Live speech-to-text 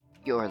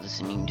You're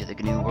listening to the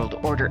GNU World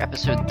Order,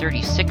 episode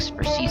 36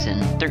 for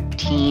season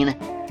 13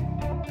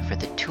 for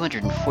the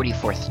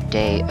 244th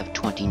day of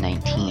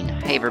 2019.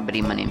 Hey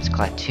everybody, my name's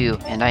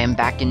Klaatu, and I am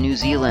back in New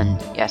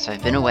Zealand. Yes,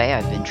 I've been away.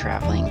 I've been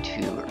traveling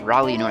to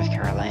Raleigh, North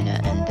Carolina,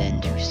 and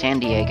then to San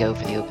Diego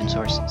for the Open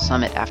Source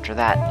Summit after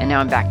that, and now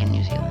I'm back in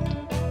New Zealand.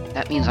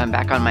 That means I'm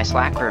back on my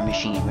Slackware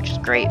machine, which is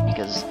great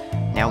because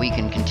now we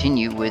can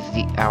continue with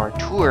our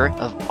tour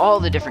of all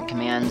the different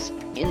commands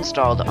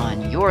installed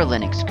on your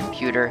Linux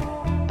computer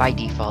by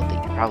default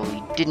that you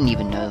probably didn't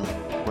even know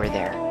were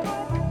there.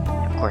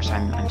 Of course,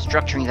 I'm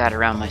structuring that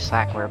around my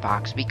Slackware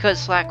box because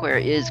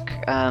Slackware is,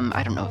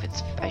 I don't know if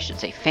I should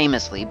say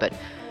famously, but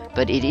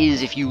it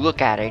is, if you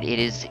look at it, it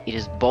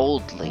is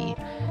boldly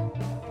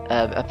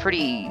a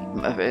pretty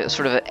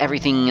sort of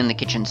everything in the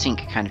kitchen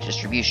sink kind of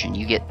distribution.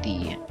 You get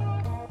the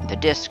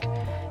disk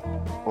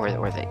or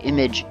the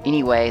image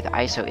anyway, the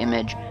ISO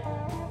image,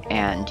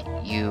 and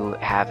you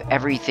have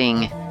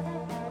everything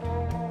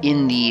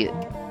in the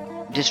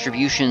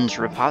distributions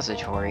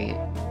repository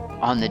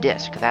on the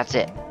disk. That's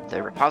it.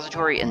 The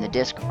repository and the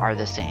disk are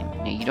the same.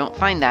 Now, you don't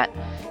find that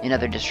in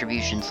other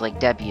distributions like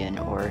Debian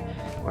or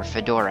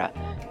Fedora.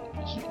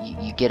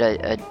 You get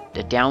a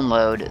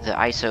download, the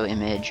ISO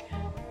image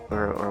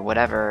or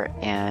whatever,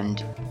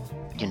 and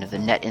the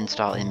net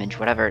install image,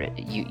 whatever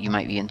you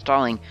might be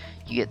installing,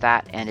 you get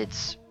that, and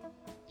it's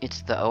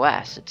the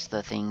OS. It's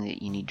the thing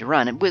that you need to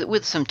run, and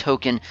with some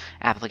token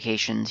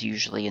applications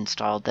usually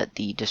installed that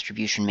the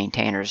distribution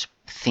maintainers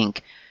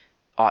think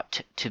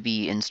ought to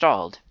be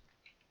installed.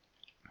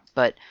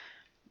 But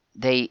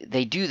they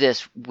do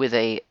this with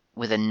a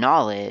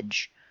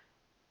knowledge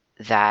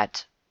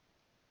that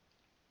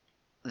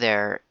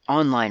their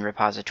online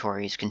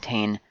repositories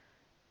contain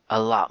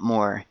a lot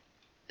more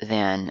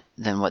than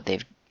what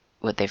they've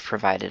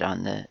provided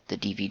on the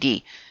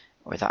DVD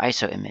or the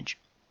ISO image.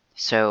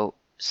 So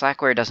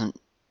Slackware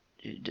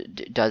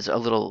does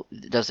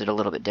it a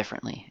little bit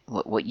differently.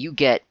 What you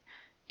get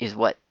is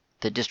what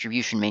the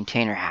distribution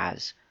maintainer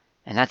has,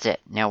 and that's it.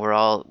 Now we're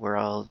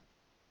all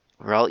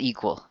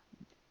equal.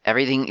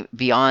 Everything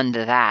beyond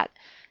that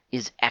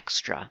is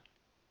extra.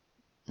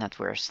 That's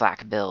where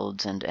Slack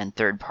builds and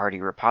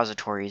third-party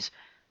repositories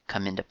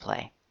come into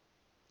play.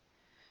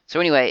 So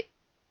anyway,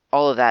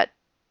 all of that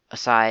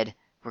aside,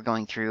 we're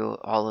going through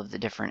all of the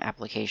different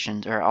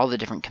applications, or all the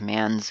different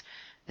commands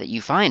that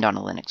you find on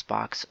a Linux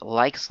box,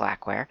 like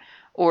Slackware,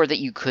 or that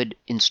you could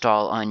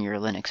install on your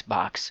Linux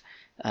box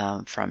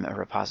from a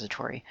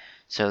repository.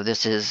 So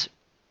this is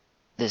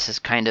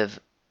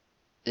overkill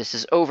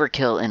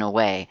in a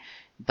way,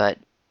 but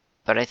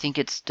I think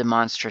it's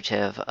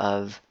demonstrative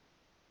of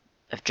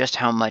just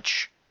how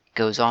much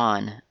goes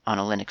on a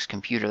Linux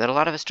computer that a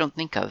lot of us don't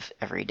think of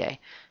every day.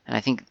 And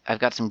I think I've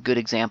got some good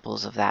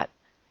examples of that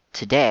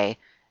today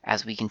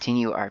as we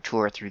continue our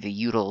tour through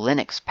the util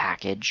Linux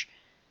package.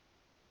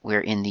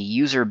 We're in the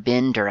user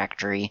bin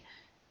directory.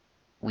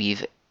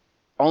 We've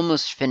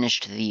almost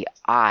finished the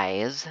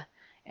I's,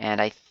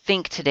 and I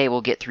think today we'll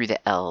get through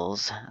the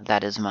L's.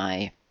 That is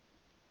my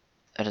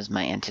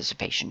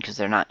anticipation, because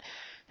they're not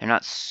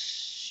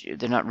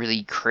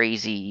really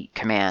crazy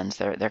commands.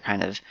 They're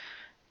kind of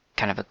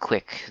a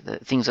quick, the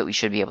things that we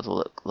should be able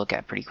to look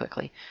at pretty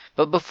quickly.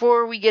 But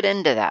before we get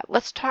into that,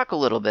 let's talk a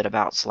little bit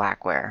about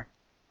Slackware.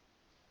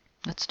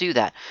 Let's do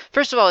that.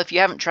 First of all, if you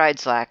haven't tried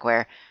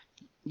Slackware,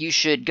 you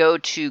should go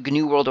to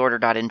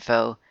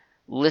gnuworldorder.info,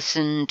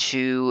 listen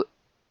to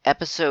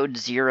episode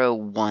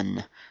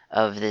 01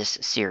 of this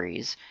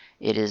series.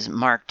 It is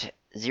marked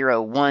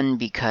 01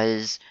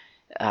 because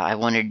I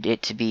wanted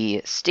it to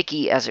be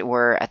sticky, as it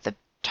were, at the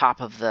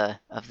top of the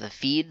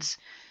feeds,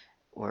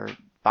 or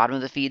bottom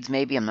of the feeds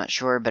maybe, I'm not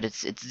sure, but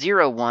it's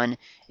 01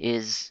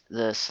 is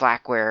the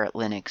Slackware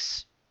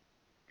Linux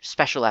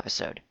special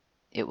episode.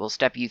 It will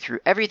step you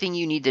through everything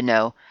you need to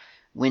know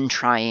when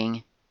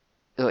trying,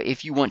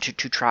 if you want to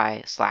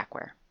try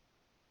Slackware.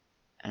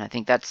 And I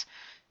think that's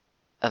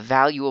a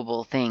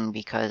valuable thing,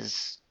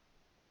 because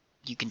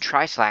you can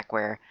try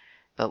Slackware,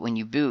 but when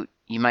you boot,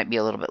 you might be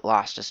a little bit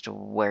lost as to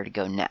where to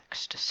go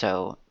next.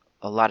 So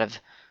a lot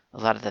of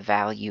the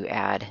value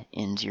add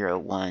in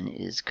 01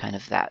 is kind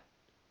of that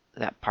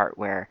part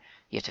where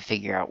you have to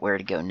figure out where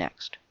to go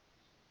next.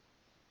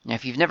 Now,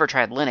 if you've never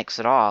tried Linux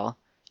at all,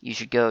 you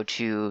should go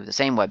to the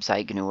same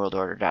website,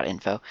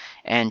 gnuworldorder.info,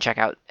 and check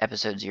out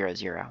episode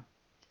 00.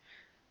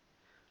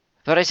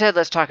 But I said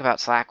let's talk about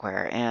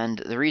Slackware, and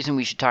the reason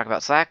we should talk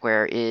about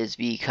Slackware is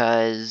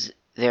because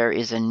there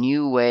is a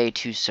new way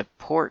to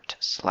support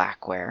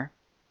Slackware,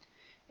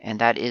 and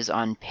that is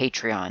on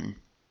Patreon.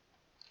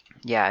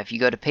 Yeah, if you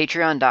go to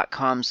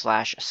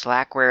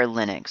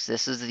patreon.com/SlackwareLinux,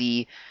 this is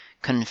the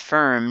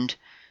confirmed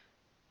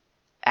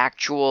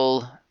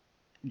actual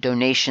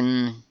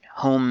donation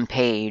home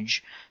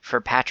page for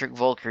Patrick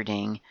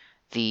Volkerding,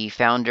 the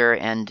founder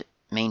and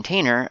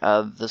maintainer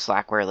of the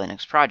Slackware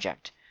Linux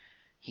project.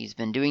 He's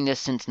been doing this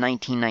since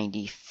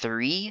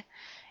 1993,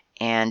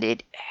 and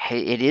it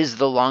is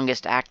the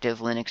longest active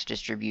Linux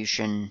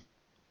distribution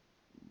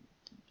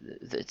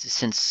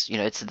since,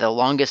 it's the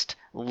longest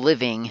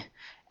living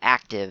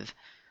active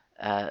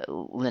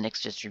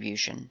Linux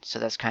distribution, so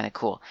that's kind of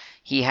cool.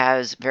 He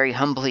has very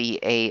humbly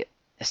a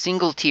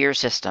single tier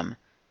system,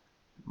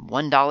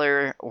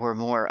 $1 or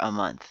more a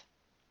month.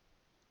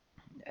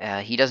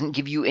 He doesn't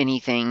give you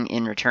anything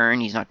in return.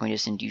 He's not going to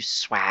send you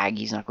swag.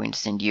 He's not going to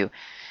send you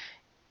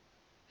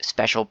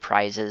special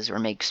prizes or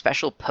make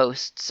special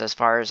posts. As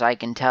far as I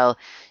can tell,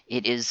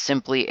 it is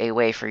simply a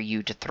way for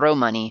you to throw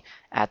money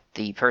at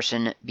the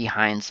person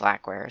behind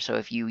Slackware. So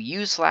if you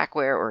use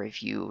Slackware, or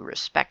if you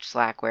respect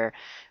Slackware,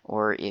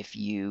 or if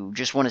you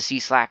just want to see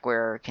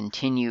Slackware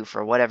continue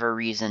for whatever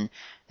reason,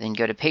 then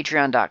go to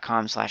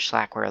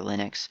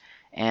patreon.com/SlacwareLinux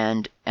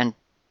and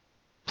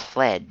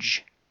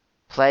pledge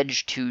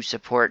to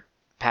support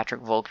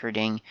Patrick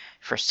Volkerding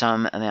for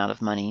some amount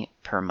of money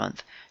per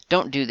month.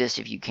 Don't do this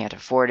if you can't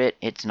afford it.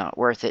 It's not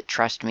worth it.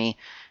 Trust me.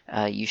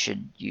 You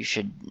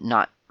should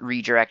not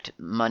redirect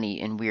money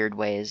in weird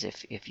ways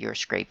if you're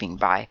scraping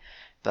by.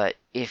 But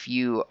if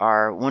you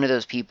are one of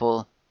those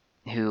people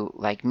who,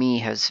 like me,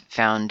 has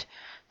found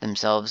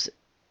themselves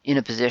in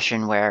a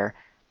position where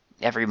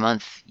every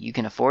month you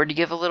can afford to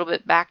give a little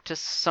bit back to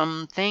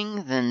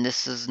something, then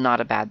this is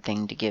not a bad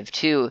thing to give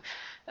to,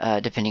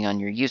 depending on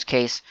your use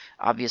case.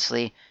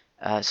 Obviously,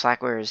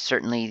 Slackware is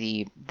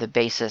certainly the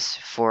basis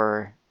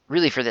for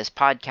this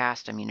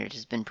podcast. I mean, it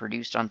has been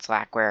produced on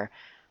Slackware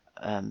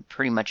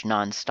pretty much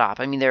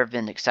nonstop. I mean, there have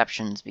been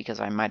exceptions because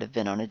I might have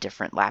been on a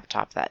different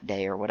laptop that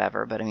day or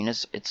whatever, but I mean,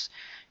 it's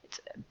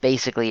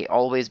basically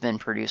always been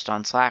produced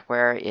on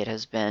Slackware. It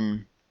has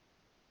been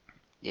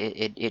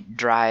it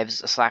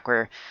drives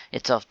Slackware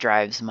itself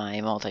drives my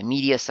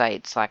multimedia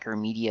site,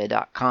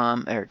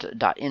 slackermedia.com or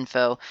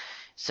 .info.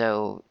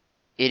 So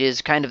it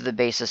is kind of the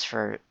basis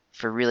for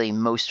really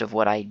most of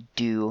what I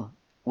do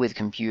with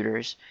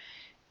computers.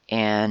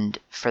 And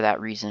for that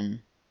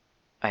reason,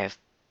 I have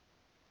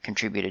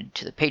contributed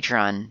to the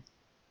Patreon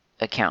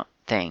account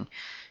thing.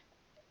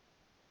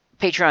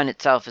 Patreon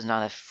itself is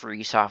not a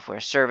free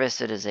software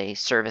service. It is a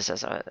service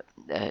as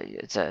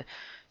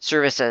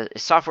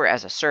software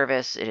as a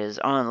service. It is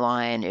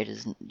online. It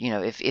is,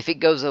 if it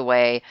goes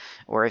away,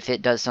 or if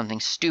it does something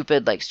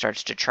stupid like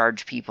starts to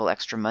charge people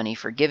extra money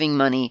for giving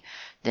money,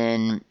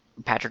 then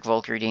Patrick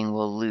Volkerding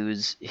will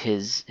lose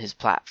his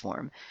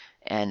platform.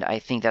 And I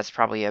think that's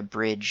probably a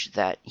bridge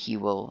that he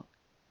will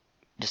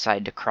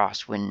decide to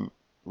cross when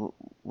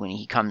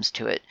he comes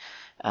to it.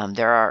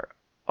 There are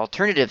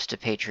alternatives to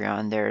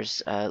Patreon.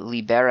 There's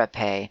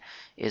LiberaPay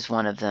is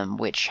one of them,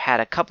 which had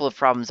a couple of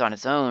problems on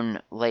its own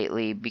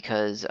lately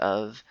because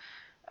of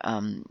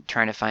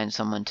trying to find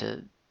someone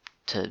to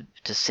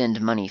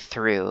send money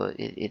through.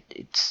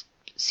 It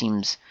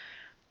seems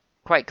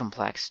quite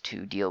complex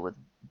to deal with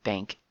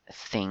bank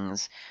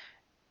things,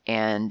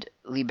 and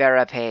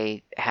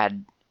LiberaPay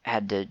had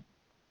to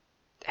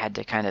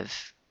kind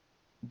of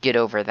get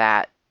over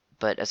that.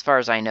 But as far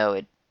as I know,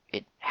 it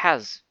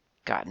has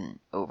gotten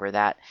over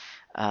that.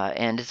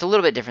 And it's a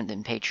little bit different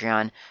than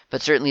Patreon,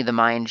 but certainly the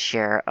mind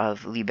share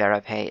of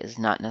LiberaPay is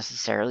not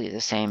necessarily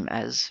the same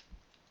as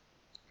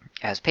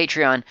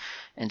Patreon,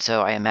 and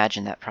so I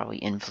imagine that probably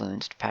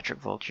influenced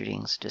Patrick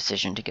Volkerding's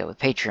decision to go with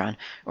Patreon,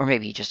 or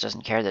maybe he just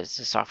doesn't care that it's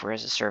a software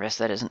as a service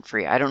that isn't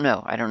free. I don't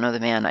know. I don't know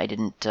the man.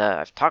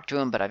 I've talked to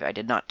him, but I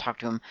did not talk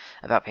to him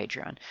about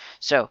Patreon.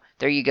 So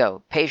there you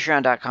go.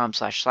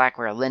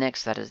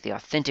 Patreon.com/SlacwareLinux. That is the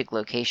authentic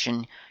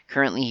location.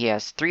 Currently, he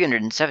has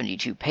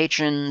 372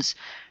 patrons,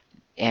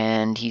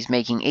 and he's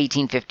making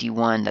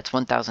 $18.51. That's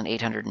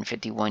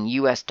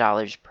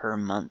 $1,851 per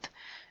month,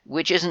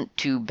 which isn't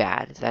too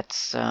bad.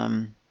 That's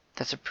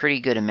a pretty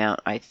good amount,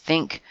 I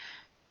think,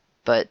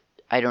 but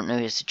I don't know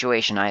his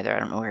situation either. I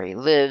don't know where he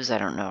lives. I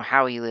don't know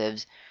how he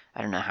lives.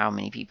 I don't know how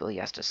many people he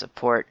has to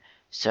support.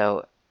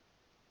 So,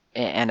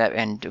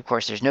 and of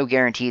course, there's no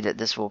guarantee that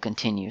this will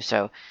continue.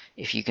 So,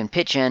 if you can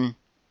pitch in,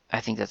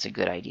 I think that's a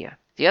good idea.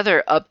 The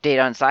other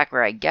update on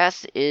Slackware, I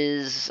guess,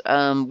 is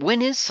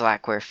when is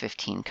Slackware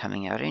 15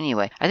 coming out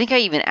anyway? I think I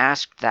even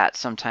asked that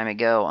some time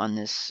ago on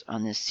this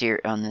what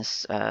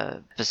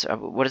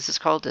is this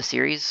called? A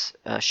series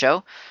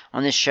show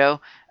on this show.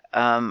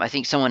 I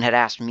think someone had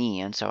asked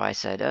me, and so I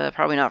said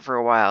probably not for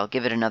a while.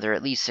 Give it another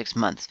at least 6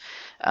 months.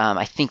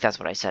 I think that's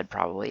what I said.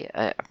 Probably.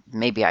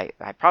 Maybe I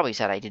probably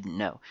said I didn't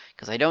know,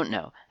 because I don't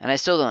know, and I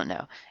still don't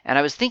know. And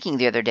I was thinking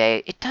the other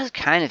day, it does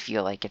kind of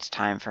feel like it's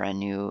time for a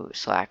new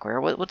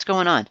Slackware. What's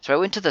going on? So I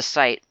went to the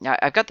site. Now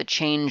I've got the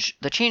change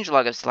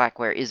log of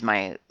Slackware is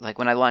my, like,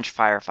 when I launch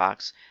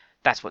Firefox,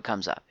 that's what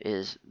comes up,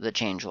 is the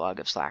change log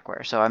of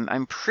Slackware. So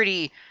I'm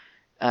pretty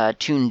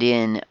tuned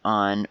in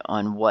on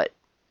what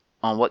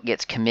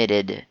gets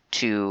committed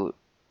to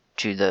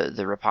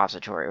the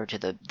repository, or to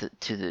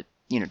the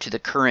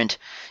current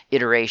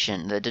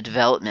iteration, the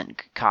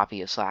development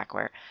copy of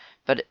Slackware.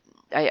 But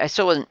I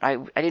still wasn't. I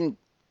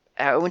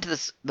went to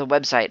the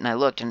website and I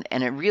looked, and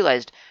I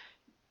realized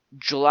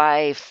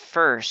July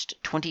 1st,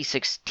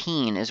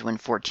 2016 is when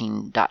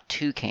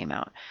 14.2 came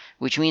out,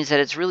 which means that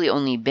it's really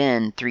only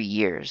been 3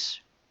 years.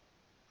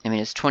 I mean,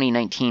 it's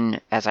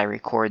 2019 as I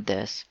record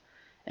this,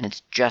 and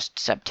it's just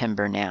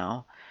September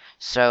now.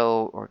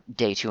 or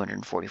day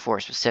 244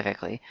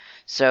 specifically.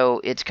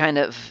 So it's kind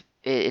of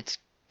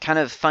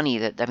funny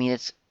that, I mean,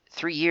 it's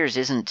 3 years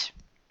isn't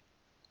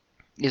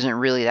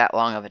really that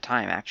long of a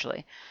time,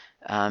 actually.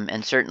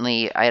 And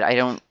certainly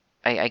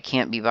I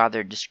can't be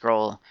bothered to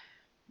scroll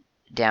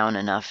down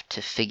enough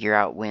to figure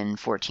out when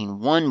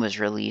 14.1 was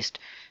released,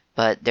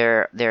 but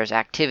there's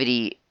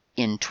activity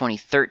in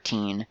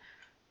 2013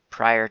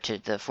 prior to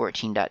the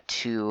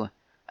 14.2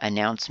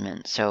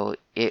 announcement. So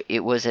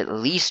it was at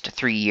least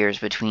 3 years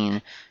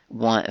between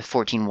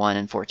 14.1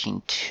 and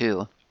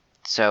 14.2.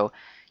 So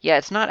yeah,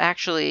 it's not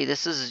actually,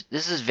 this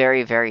is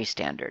very, very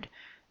standard.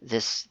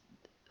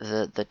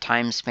 The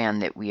time span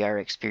that we are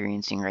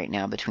experiencing right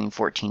now between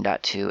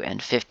 14.2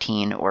 and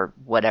 15, or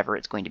whatever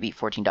it's going to be,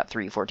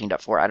 14.3,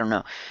 14.4, I don't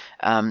know,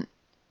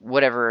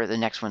 whatever the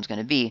next one's going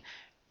to be,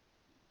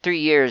 3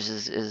 years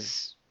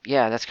is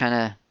yeah, that's kind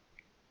of,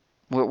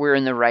 we're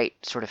in the right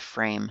sort of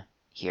frame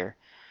here.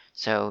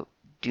 So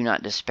do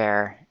not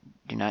despair,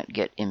 do not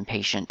get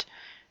impatient.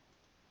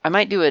 I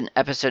might do an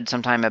episode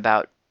sometime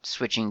about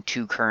switching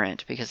to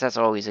current, because that's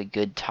always a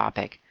good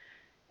topic,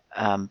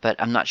 but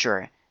I'm not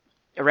sure.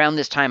 Around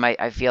this time,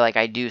 I feel like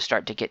I do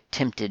start to get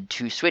tempted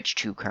to switch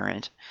to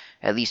current,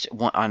 at least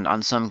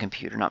on some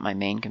computer, not my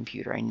main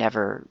computer. I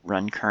never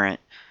run current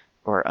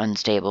or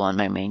unstable on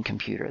my main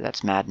computer.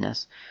 That's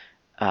madness.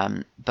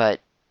 But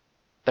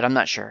I'm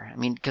not sure. I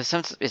mean,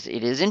 because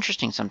it is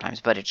interesting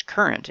sometimes, but it's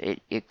current.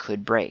 It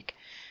could break.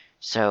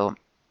 So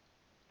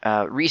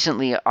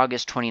recently,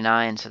 August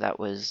 29, so that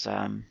was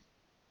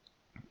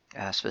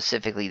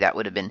specifically, that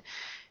would have been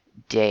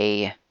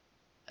day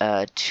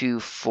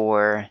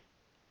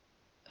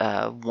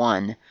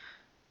 241.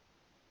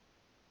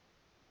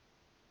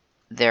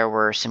 There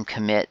were some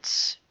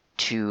commits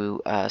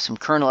to some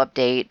kernel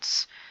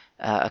updates.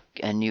 A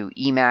new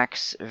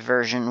Emacs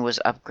version was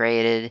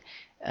upgraded,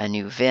 a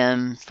new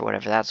Vim, for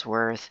whatever that's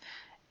worth,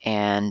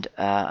 and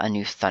a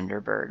new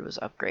Thunderbird was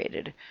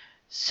upgraded.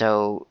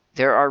 So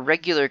there are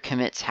regular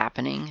commits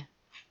happening.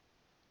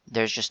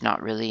 There's just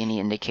not really any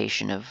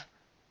indication of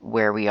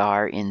where we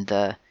are in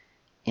that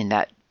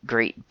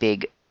great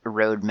big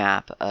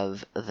roadmap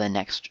of the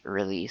next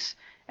release.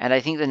 And I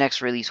think the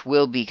next release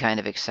will be kind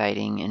of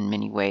exciting in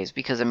many ways,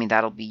 because, I mean,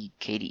 that'll be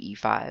KDE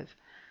 5.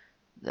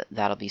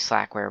 That'll be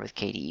Slackware with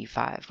KDE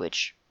 5,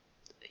 which,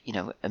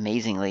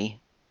 amazingly,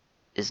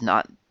 is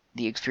not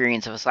the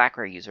experience of a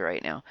Slackware user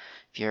right now.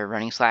 If you're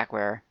running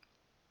Slackware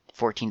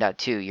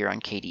 14.2, you're on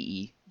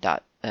KDE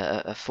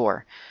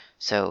 4.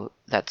 So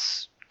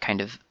that's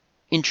kind of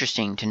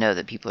interesting to know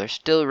that people are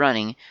still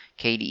running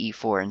KDE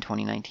 4 in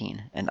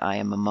 2019, and I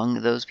am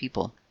among those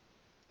people.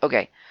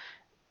 Okay,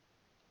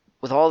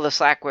 with all the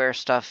Slackware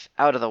stuff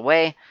out of the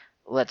way,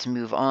 let's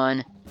move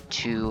on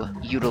to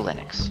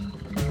Util-Linux.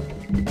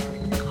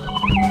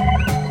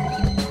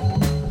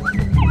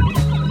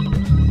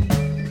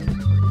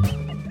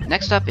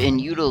 Next up in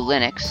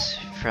Util-Linux,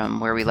 from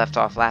where we left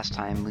off last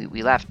time,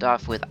 we left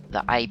off with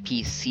the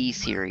IPC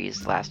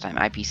series last time,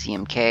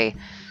 IPCMK,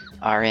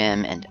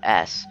 RM, and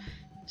S.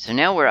 So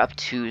now we're up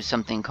to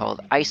something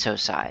called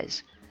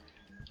ISO-size.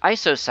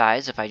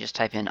 ISO-size, if I just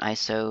type in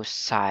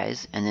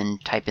ISO-size and then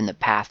type in the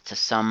path to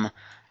some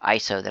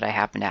ISO that I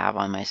happen to have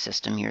on my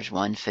system, here's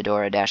one,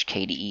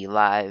 Fedora-KDE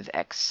Live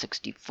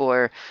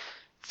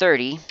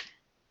X6430.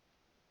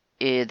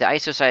 The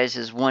ISO size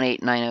is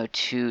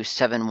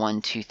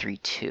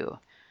 18902.71232.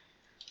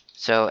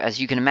 So as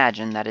you can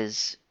imagine,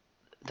 that's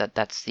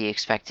the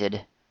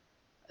expected.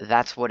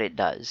 That's what it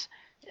does.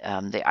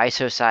 The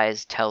ISO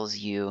size tells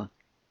you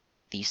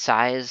the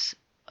size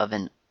of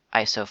an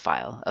ISO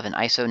file, of an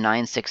ISO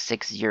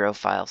 9660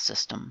 file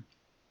system.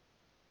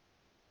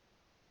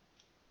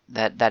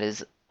 That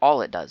is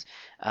all it does.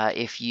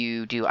 If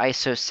you do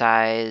ISO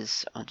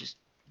size, I'll just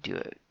do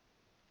a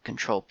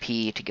Control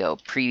P to go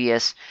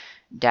previous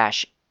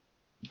dash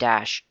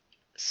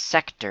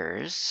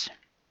sectors,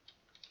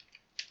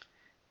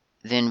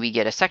 then we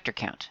get a sector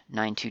count,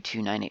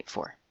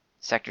 922984.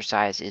 Sector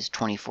size is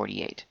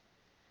 2048.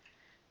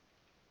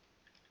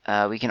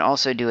 We can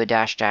also do a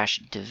dash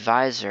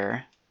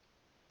divisor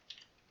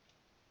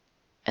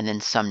and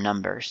then some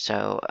number.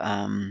 So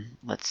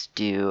let's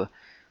do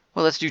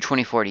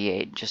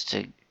 2048 just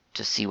to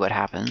see what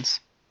happens.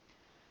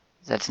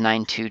 That's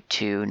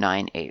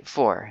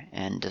 922984,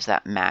 and does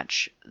that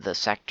match the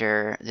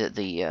sector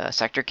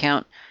sector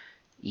count?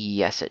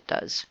 Yes, it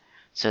does.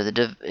 So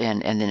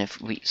and then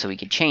if we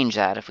could change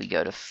that if we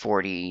go to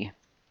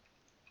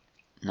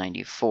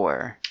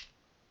 4094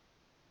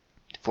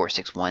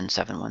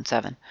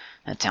 461717.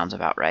 That sounds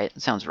about right.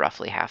 It sounds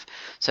roughly half.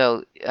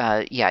 So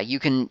yeah, you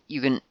can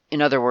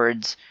in other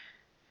words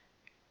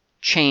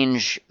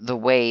change the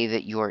way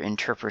that you're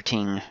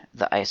interpreting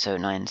the ISO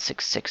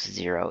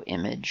 9660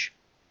 image.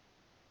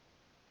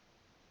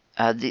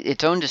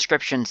 Its own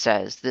description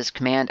says, this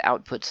command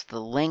outputs the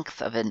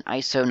length of an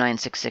ISO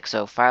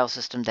 9660 file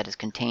system that is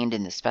contained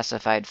in the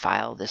specified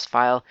file. This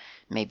file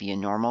may be a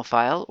normal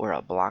file or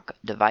a block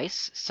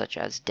device, such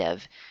as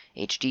dev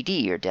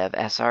HDD or dev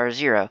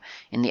SR0.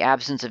 In the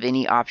absence of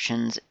any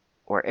options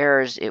or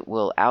errors, it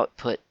will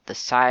output the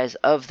size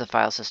of the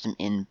file system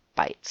in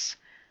bytes.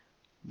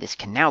 This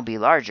can now be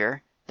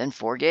larger than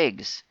 4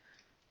 gigs.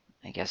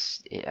 I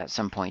guess at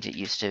some point it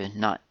used to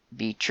not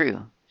be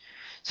true.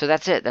 So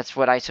that's it. That's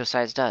what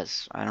IsoSize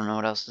does. I don't know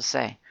what else to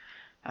say.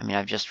 I mean,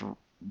 I've just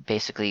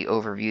basically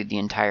overviewed the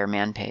entire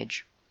man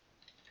page.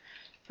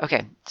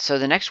 Okay, so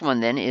the next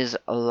one then is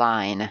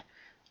line.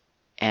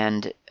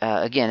 And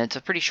again, it's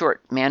a pretty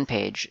short man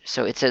page,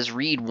 so it says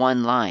read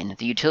one line.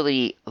 The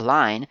utility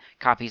line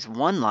copies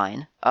one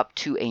line up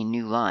to a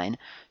new line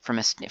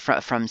from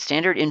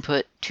standard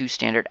input to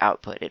standard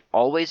output. It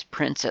always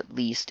prints at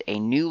least a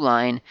new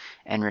line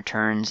and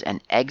returns an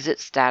exit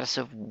status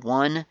of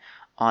 1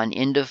 on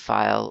end of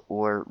file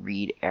or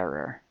read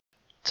error.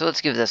 So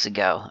let's give this a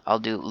go. I'll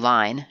do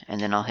line,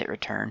 and then I'll hit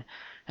return.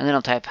 And then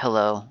I'll type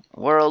hello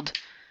world,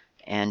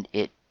 and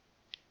it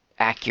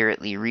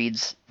accurately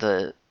reads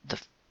the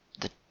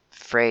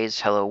phrase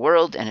hello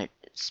world, and it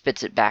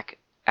spits it back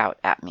out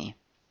at me.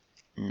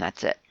 And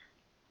that's it.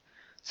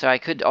 So I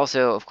could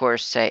also, of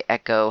course, say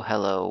echo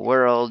hello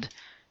world,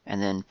 and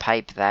then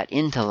pipe that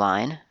into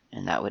line,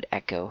 and that would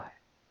echo,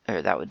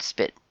 or that would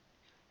spit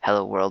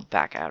hello world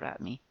back out at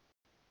me.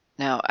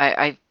 Now,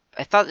 I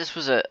thought this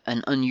was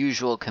an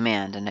unusual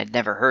command, and I'd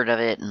never heard of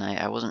it, and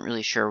I wasn't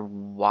really sure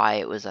why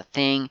it was a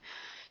thing.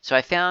 So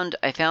I found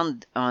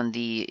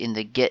in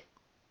the Git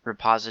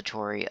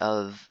repository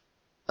of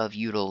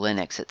util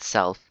Linux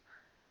itself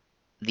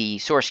the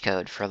source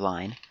code for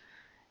line.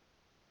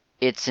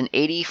 It's an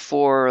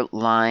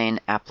 84-line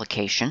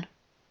application.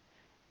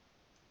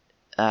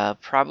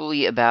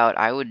 Probably about,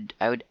 I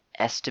would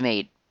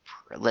estimate,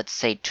 let's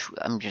say,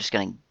 I'm just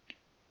going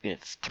to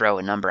throw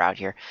a number out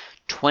here.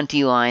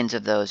 20 lines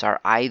of those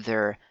are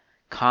either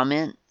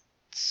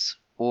comments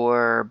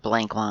or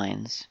blank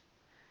lines.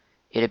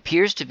 It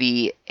appears to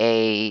be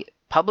a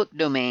public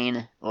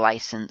domain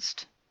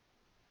licensed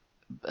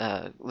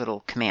little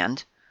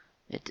command.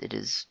 It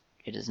is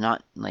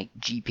not like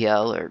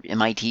GPL or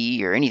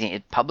MIT or anything.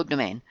 It's public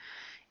domain.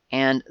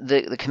 And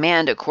the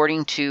command,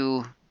 according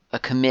to a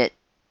commit,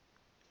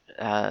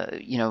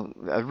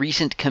 a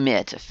recent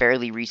commit, a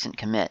fairly recent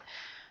commit,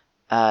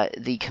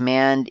 the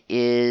command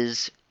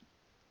is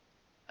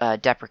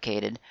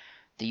deprecated.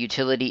 The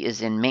utility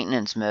is in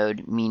maintenance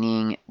mode,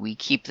 meaning we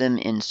keep them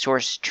in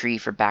source tree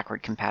for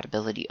backward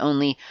compatibility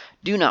only.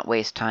 Do not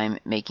waste time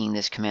making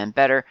this command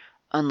better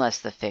unless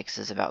the fix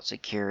is about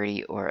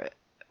security or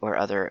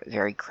other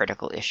very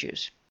critical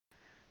issues.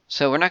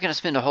 So we're not going to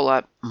spend a whole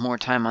lot more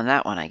time on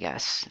that one, I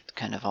guess. It's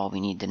kind of all we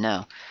need to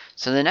know.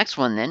 So the next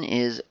one then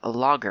is a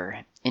logger.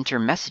 Enter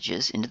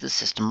messages into the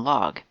system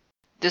log.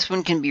 This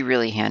one can be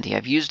really handy.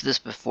 I've used this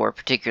before,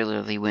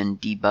 particularly when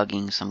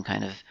debugging some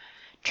kind of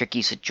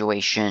tricky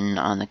situation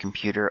on the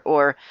computer,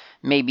 or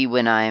maybe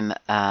when I'm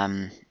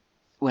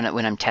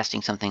when I'm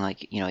testing something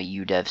like, a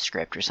UDEV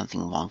script or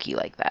something wonky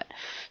like that.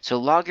 So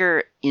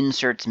Logger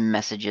inserts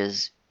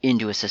messages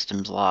into a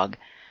systems log.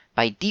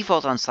 By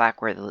default on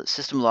Slackware, the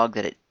system log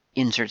that it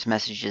inserts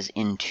messages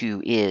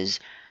into is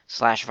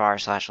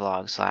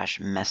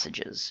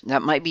 /var/log/messages.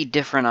 That might be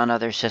different on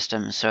other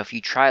systems, so if you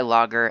try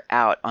Logger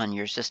out on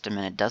your system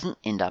and it doesn't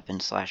end up in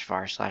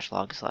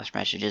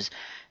 /var/log/messages,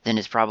 then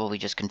it's probably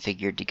just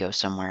configured to go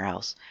somewhere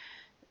else.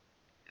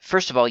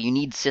 First of all, you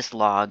need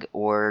syslog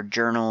or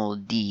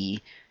journald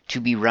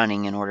to be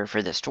running in order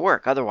for this to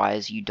work.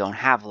 Otherwise, you don't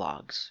have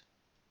logs.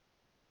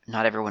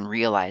 Not everyone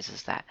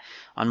realizes that.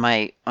 On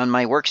my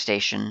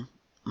workstation,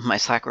 my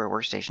Slackware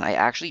workstation, I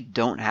actually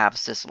don't have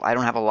I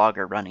don't have a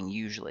logger running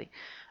usually.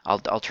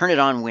 I'll turn it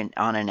on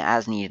on an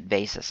as-needed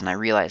basis, and I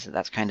realize that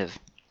that's kind of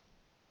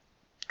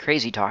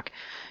crazy talk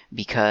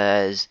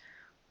because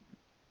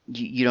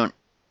you don't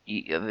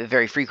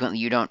very frequently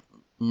you don't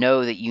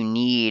know that you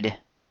need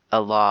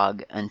a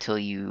log until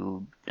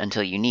you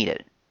need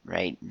it,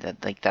 right?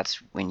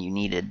 That's when you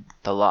needed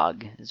the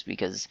log, is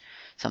because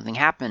something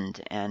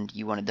happened and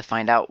you wanted to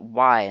find out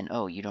why, and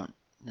the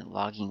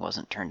logging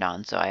wasn't turned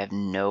on, so I have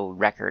no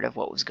record of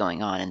what was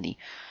going on in the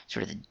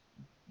sort of the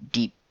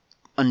deep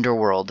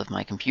underworld of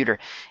my computer,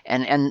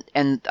 and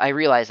I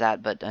realize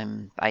that, but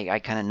I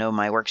kind of know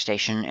my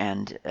workstation,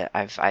 and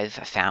I've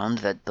found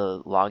that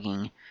the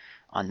logging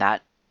on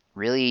that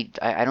really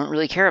I don't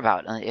really care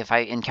about. If I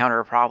encounter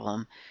a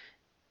problem,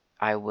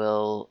 I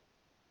will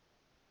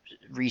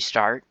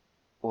restart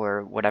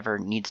or whatever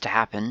needs to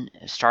happen,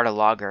 start a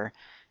logger,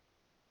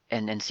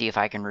 and then see if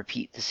I can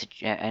repeat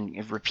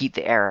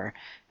the error.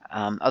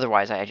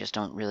 Otherwise, I just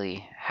don't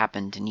really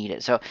happen to need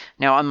it. So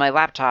now on my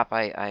laptop,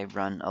 I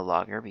run a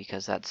logger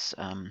because that's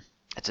a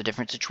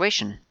different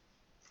situation,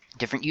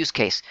 different use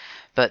case.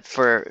 But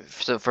for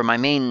my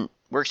main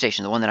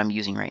workstation, the one that I'm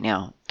using right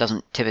now,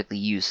 doesn't typically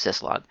use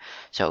syslog.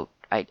 So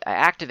I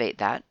activate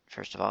that.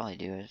 First of all, I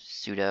do a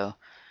sudo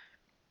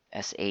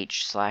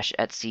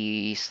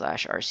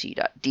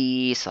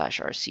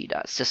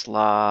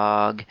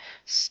sh/etc/rc.d/rc.syslog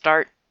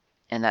start,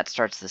 and that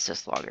starts the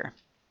syslogger.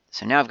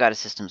 So now I've got a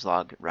systems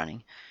log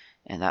running,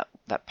 and that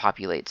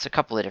populates a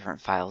couple of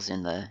different files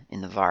in the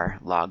var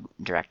log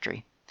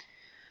directory.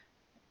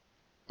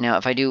 Now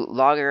if I do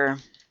logger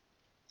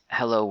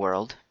hello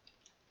world.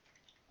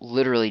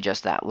 Literally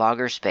just that.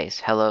 Logger space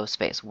hello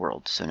space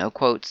world. So no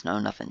quotes, no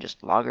nothing.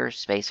 Just logger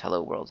space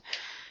hello world.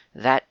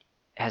 That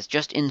has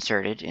just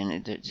inserted,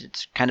 and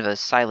it's kind of a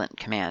silent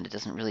command. It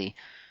doesn't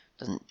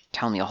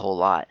tell me a whole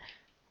lot.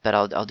 But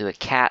I'll do a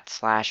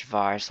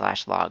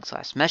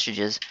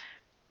cat/var/log/messages,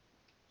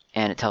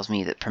 and it tells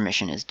me that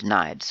permission is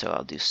denied. So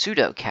I'll do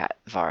sudo cat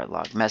var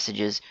log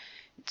messages.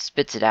 It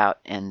spits it out,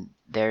 and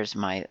there's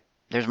my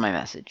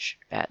message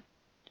at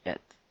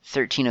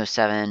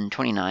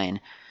 13:07:29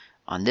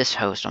 on this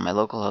host, on my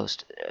local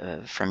host,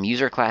 from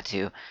user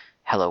clat2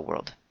 hello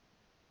world.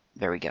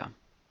 There we go.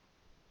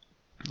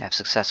 I've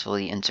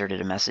successfully inserted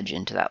a message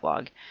into that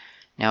log.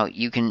 Now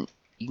you can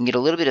get a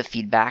little bit of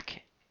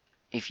feedback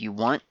if you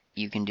want.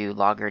 You can do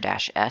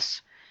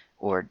logger-s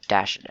or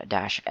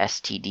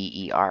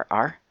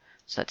 -stderr,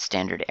 so that's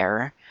standard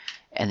error,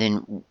 and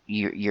then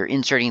you're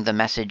inserting the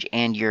message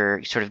and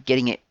you're sort of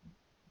getting it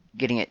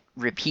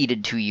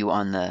repeated to you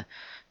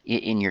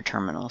in your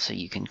terminal, so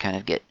you can kind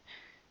of get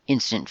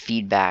instant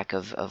feedback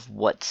of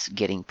what's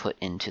getting put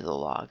into the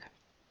log.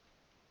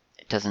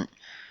 It doesn't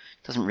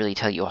really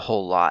tell you a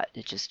whole lot.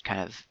 It just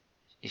kind of,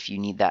 if you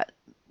need that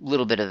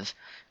little bit of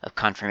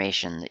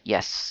confirmation that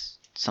yes,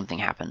 something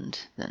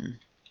happened, then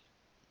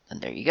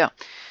there you go.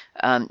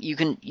 You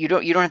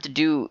don't have to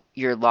do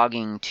your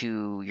logging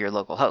to your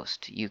local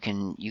host. You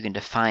can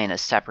define a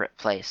separate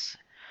place.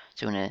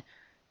 So in a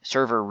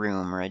server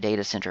room or a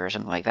data center or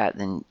something like that,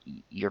 then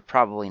you're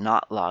probably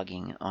not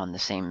logging on the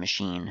same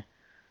machine.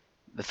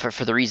 But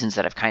for the reasons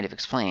that I've kind of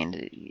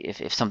explained,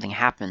 if something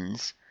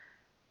happens,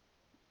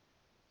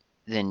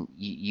 then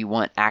you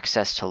want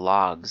access to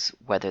logs,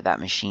 whether that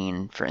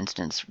machine, for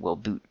instance, will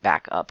boot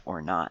back up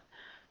or not.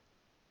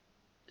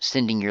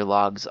 Sending your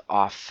logs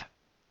off,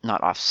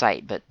 not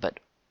off-site, but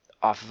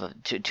off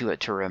of to a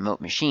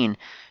remote machine,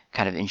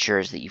 kind of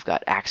ensures that you've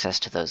got access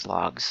to those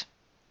logs,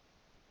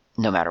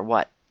 no matter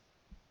what.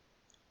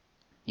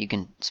 You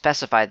can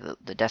specify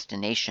the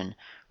destination,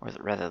 or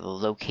rather the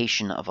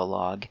location of a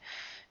log,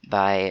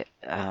 by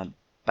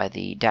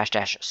the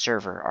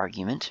 --server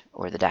argument,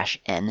 or the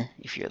 -n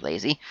if you're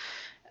lazy,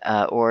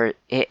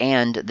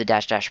 and the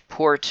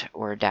 --port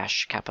or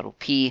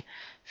 $P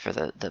for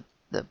the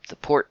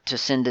port to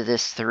send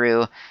this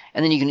through,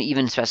 and then you can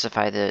even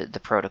specify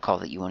the protocol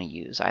that you want to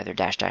use, either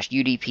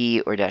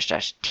 --UDP or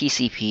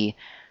 --TCP.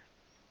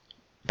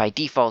 By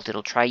default,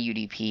 it'll try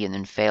UDP and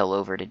then fail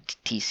over to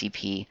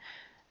TCP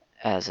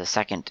as a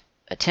second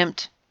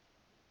attempt,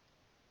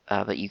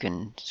 but you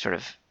can sort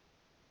of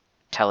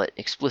tell it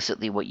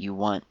explicitly what you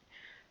want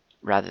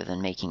rather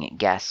than making it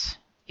guess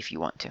if you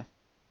want to.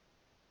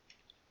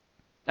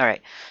 All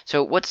right,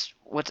 so what's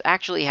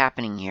actually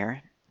happening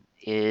here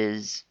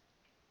is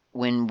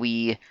when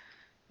you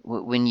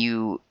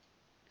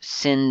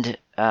send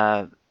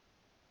a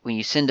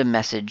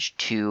message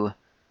to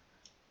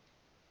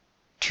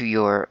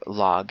your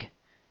log,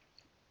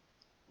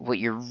 what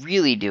you're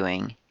really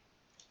doing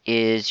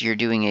is you're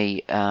doing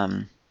a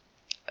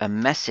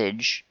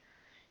message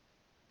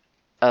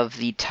of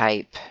the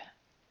type,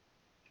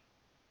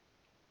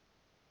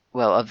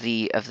 well,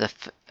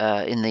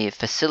 in the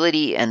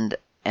facility and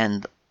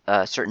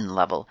a certain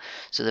level.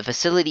 So the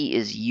facility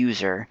is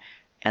user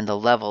and the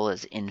level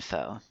is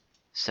info.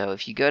 So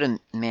if you go to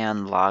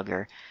man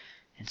logger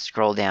and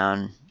scroll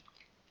down,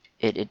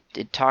 it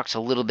talks a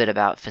little bit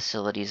about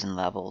facilities and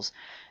levels.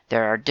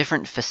 There are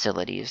different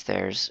facilities.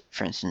 There's,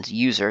 for instance,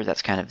 user.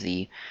 That's kind of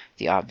the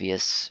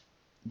obvious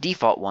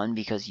default one,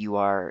 because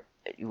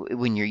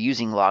when you're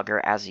using logger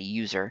as a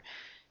user,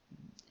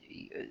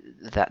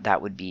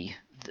 that would be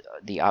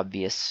the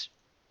obvious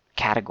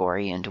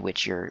category into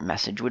which your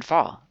message would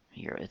fall.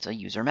 It's a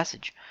user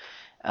message.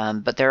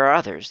 But there are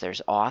others.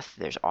 There's auth,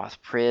 there's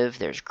auth-priv,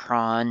 there's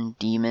cron,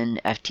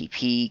 daemon,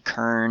 FTP,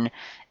 kern,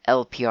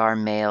 LPR,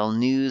 mail,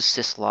 news,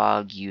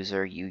 syslog,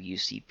 user,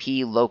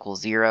 UUCP, local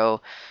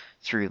 0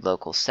 through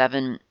local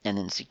 7, and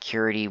then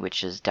security,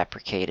 which is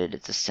deprecated.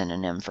 It's a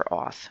synonym for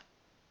auth.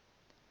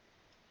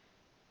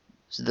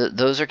 So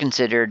those are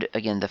considered,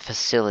 again, the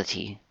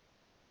facility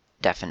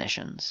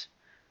definitions.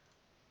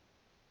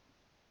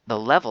 The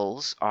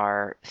levels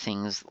are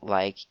things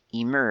like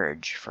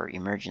emerge for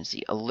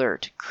emergency,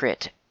 alert,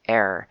 crit,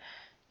 error,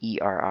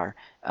 ERR,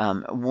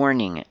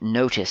 warning,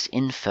 notice,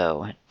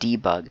 info,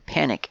 debug,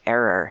 panic,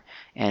 error,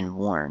 and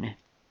warn.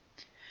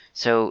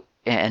 So,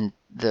 and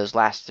those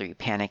last three,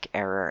 panic,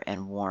 error,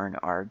 and warn,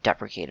 are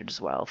deprecated as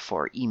well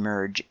for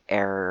emerge,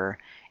 error,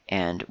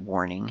 and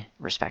warning,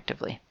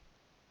 respectively.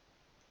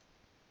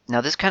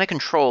 Now, this kind of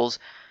controls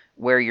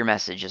where your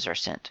messages are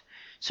sent.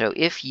 So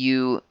if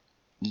you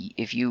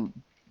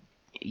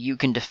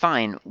can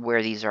define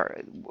where these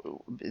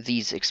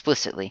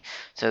explicitly.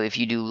 So if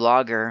you do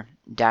logger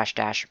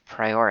 --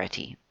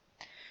 priority,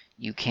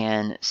 you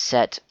can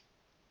set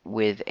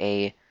with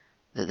the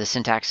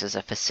syntax as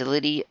a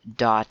facility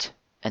dot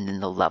and then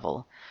the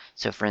level.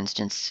 So for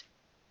instance,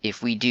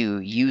 if we do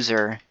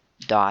user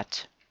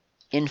dot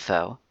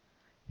info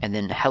and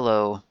then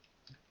hello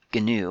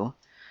GNU,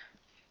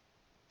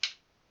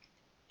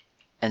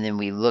 and then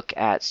we look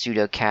at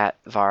sudo cat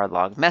var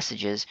log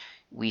messages,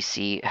 we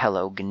see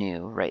hello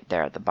GNU right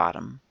there at the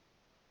bottom,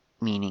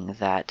 meaning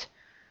that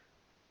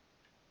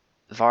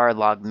var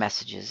log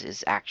messages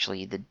is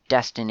actually the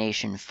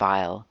destination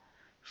file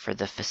for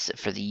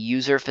the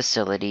user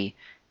facility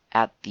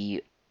at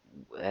the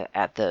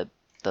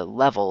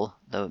level,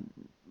 the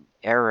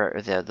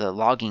error, the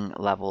logging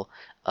level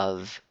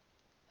of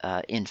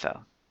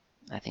info,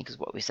 I think is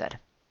what we said.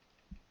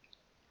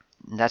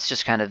 And that's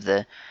just kind of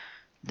the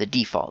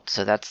default.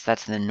 So that's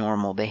the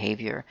normal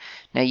behavior.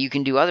 Now you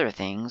can do other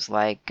things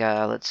like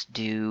let's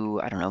do,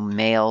 I don't know,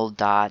 mail.info,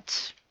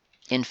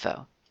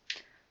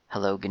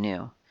 hello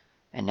GNU.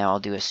 And now I'll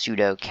do a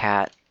sudo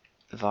cat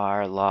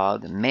var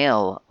log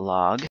mail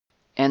log,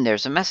 and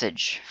there's a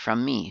message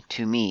from me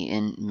to me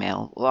in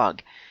mail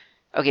log.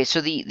 Okay, so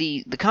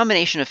the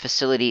combination of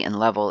facility and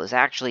level is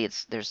actually,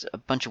 there's a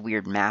bunch of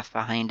weird math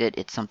behind it.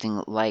 It's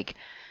something like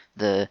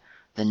the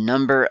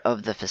number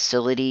of the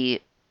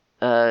facility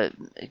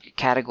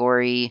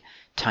category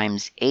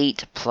times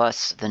 8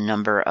 plus the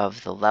number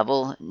of the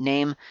level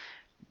name.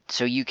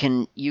 So you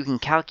can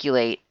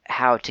calculate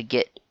how to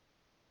get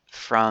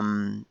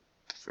from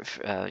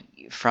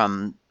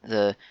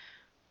the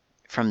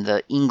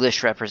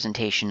English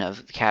representation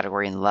of the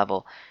category and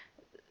level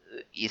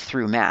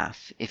through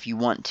math if you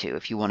want to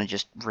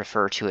just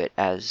refer to it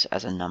as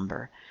a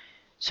number.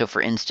 So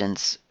for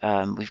instance,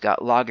 we've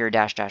got logger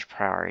 --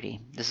 priority.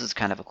 This is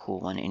kind of a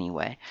cool one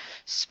anyway.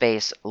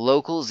 Space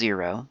local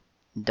 0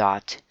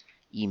 dot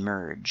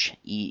emerge,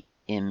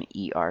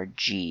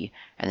 EMERG,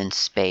 and then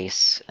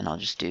space, and I'll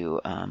just do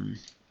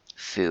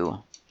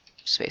foo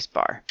space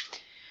bar.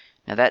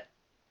 Now that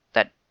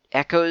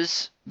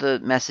echoes the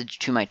message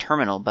to my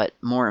terminal, but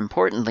more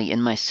importantly,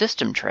 in my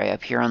system tray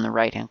up here on the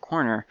right-hand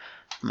corner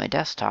of my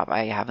desktop,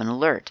 I have an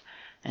alert.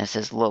 And it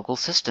says local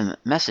system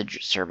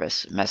message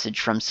service,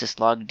 message from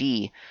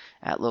syslogd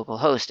at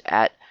localhost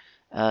at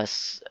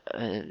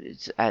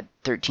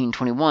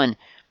 1321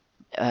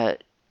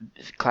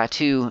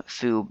 clat2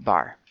 foo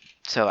bar.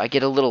 So I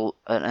get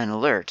an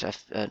alert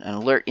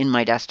in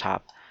my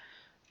desktop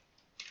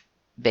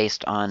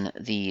based on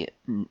the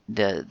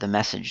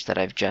message that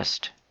I've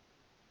just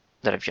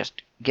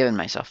given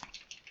myself.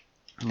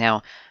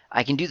 Now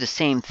I can do the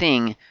same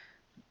thing.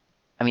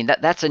 I mean,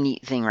 that's a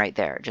neat thing right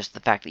there. Just the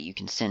fact that you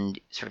can send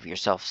sort of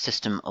yourself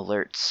system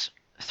alerts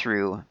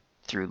through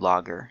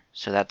Logger.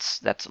 So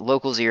that's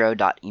local 0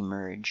 dot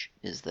emerge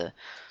is the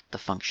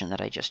function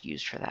that I just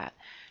used for that.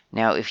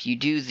 Now, if you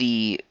do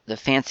the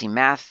fancy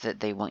math that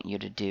they want you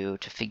to do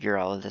to figure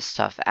all of this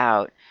stuff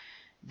out,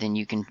 then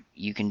you can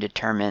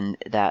determine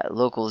that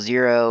local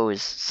 0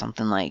 is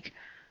something like,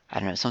 I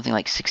don't know, something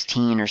like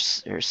 16 or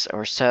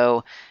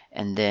so,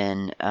 and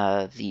then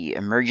the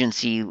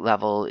emergency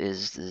level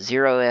is the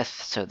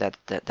 0th, so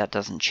that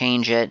doesn't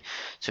change it.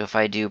 So if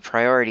I do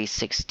priority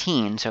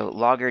 16, so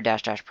logger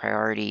 --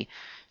 priority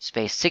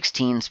space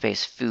 16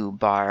 space foo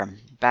bar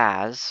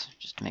baz,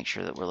 just to make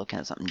sure that we're looking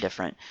at something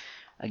different.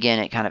 Again,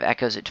 it kind of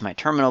echoes it to my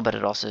terminal, but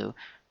it also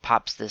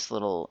pops this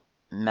little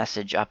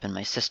message up in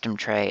my system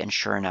tray, and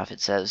sure enough,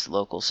 it says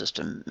local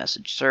system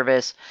message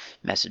service,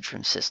 message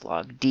from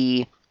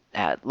syslogd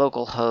at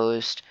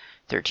localhost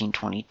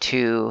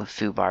 1322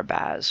 foo bar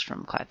baz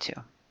from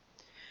clat2.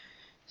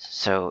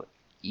 So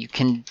you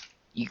can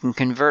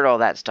convert all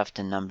that stuff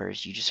to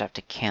numbers. You just have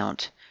to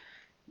count.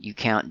 You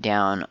count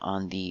down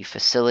on the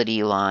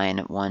facility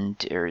line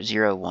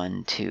 0,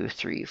 1, 2,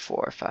 3,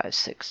 4, 5,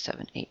 6,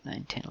 7, 8,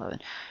 9, 10,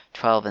 11,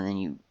 12, and then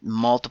you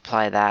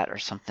multiply that or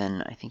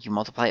something. I think you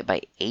multiply it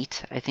by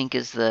 8, I think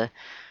is the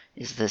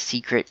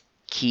secret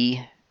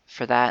key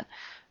for that.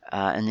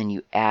 And then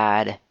you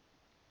add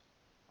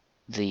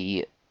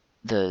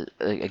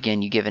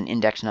again, you give an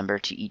index number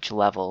to each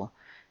level,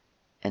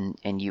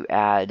 and you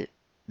add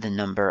the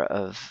number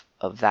of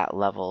that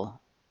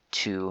level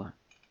to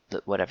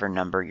whatever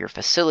number your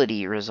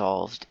facility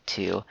resolved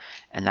to,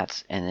 and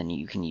then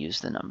you can use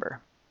the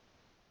number.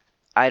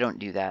 I don't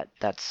do that.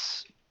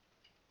 That's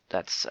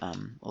a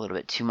little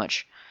bit too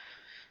much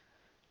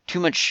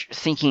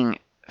thinking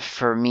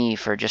for me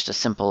for just a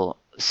simple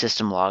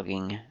system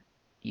logging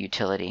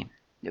utility.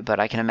 But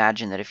I can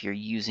imagine that if you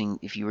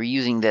were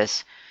using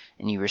this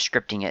and you were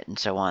scripting it and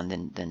so on,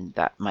 then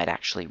that might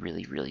actually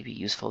really be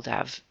useful to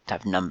have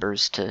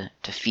numbers to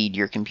feed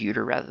your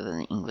computer rather than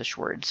the English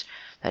words.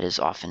 That is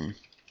often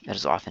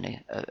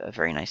a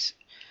very nice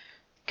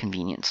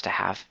convenience to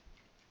have.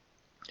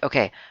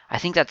 Okay, I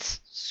think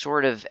that's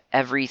sort of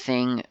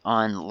everything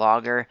on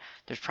Logger.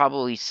 There's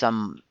probably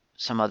some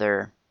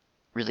other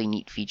really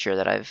neat feature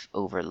that I've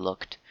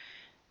overlooked,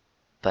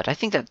 but I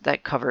think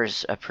that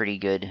covers a pretty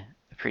good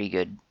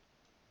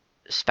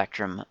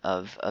spectrum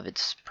of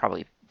its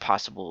probably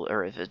possible,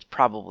 or of its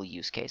probable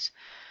use case.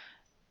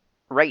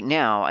 Right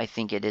now, I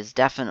think it is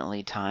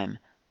definitely time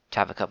to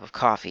have a cup of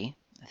coffee.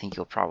 I think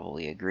you'll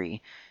probably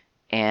agree.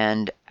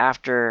 And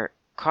after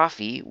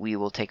coffee, we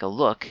will take a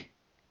look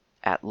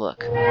at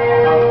Look.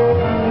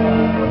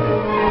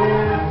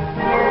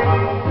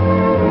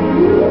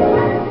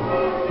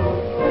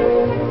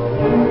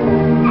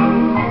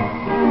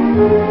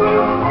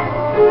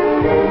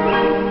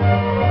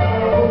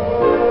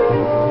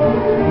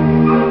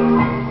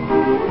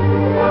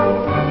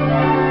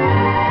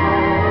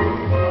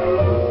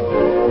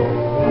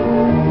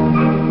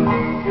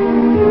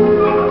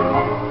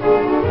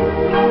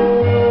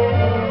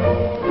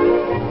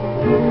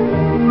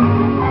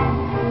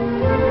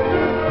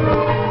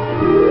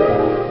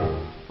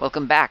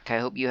 welcome back. I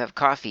hope you have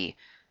coffee.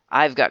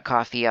 I've got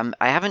coffee.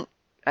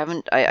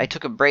 I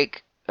took a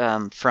break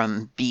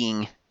from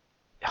being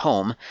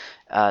home,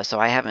 so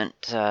I haven't.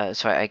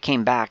 So I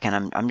came back,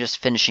 and I'm just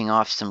finishing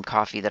off some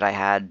coffee that I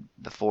had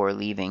before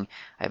leaving.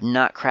 I have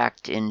not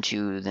cracked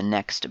into the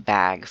next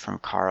bag from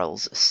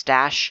Carl's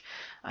stash.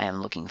 I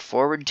am looking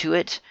forward to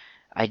it.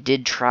 I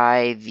did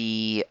try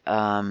the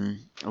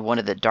one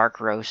of the dark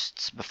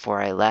roasts before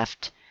I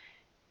left,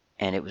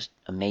 and it was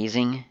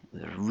amazing.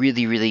 It was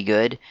really, really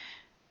good.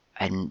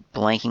 I'm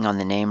blanking on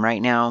the name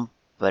right now,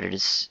 but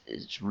it's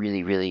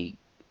really, really.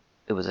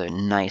 It was a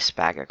nice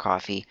bag of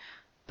coffee,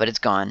 but it's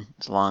gone.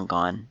 It's long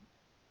gone.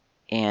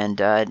 And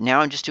now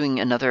I'm just doing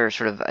another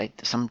sort of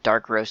some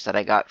dark roast that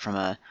I got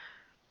from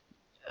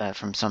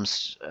some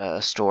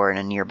store in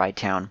a nearby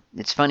town.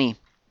 It's funny.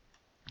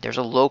 There's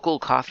a local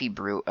coffee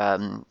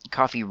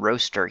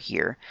roaster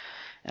here,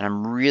 and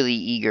I'm really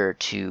eager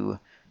to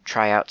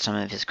try out some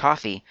of his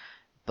coffee.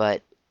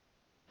 But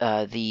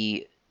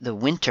the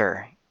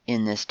winter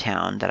in this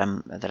town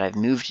that I've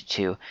moved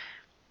to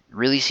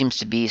really seems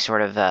to be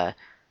sort of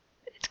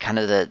it's kind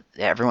of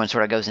everyone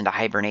sort of goes into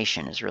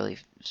hibernation. It's really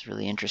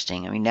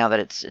interesting. I mean, now that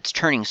it's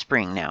turning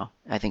spring now.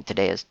 I think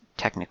today is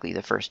technically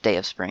the first day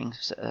of spring,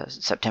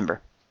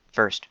 September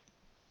 1st,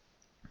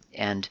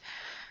 and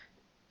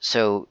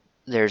so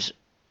there's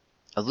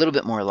a little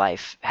bit more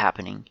life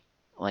happening.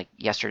 Like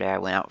yesterday, I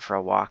went out for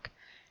a walk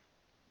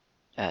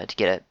to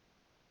get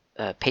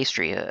a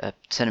pastry, a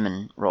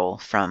cinnamon roll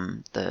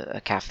from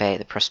the cafe,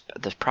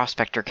 the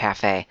Prospector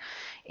Cafe,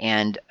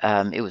 and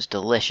it was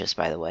delicious,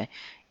 by the way.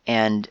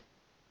 And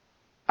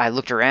I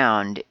looked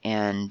around,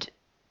 and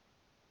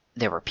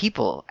there were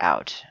people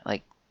out,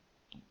 like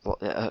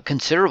a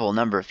considerable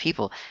number of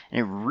people, and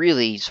it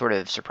really sort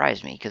of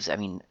surprised me because I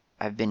mean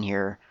I've been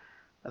here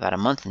about a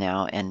month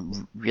now,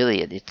 and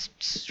really it's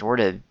sort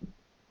of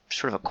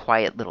a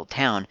quiet little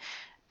town,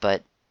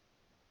 but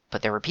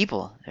there were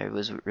people. It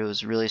was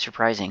really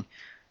surprising.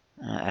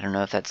 I don't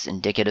know if that's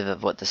indicative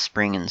of what the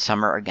spring and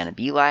summer are going to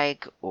be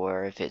like,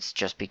 or if it's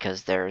just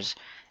because there's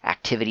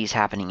activities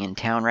happening in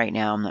town right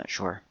now. I'm not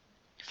sure.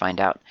 Find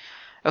out.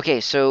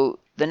 Okay, so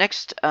the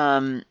next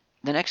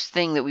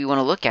thing that we want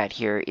to look at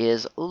here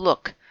is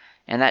look,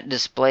 and that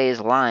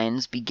displays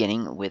lines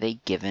beginning with a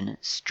given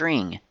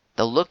string.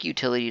 The look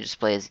utility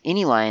displays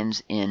any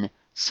lines in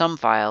some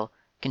file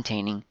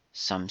containing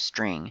some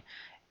string.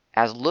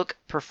 As look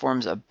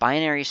performs a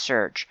binary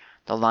search,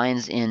 the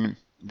lines in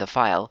the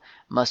file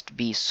must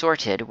be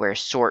sorted where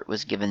sort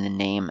was given the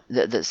name,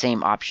 the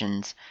same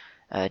options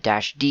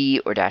 -D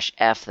or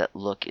 -F that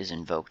look is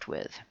invoked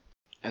with.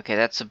 Okay,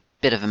 that's a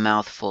bit of a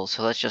mouthful,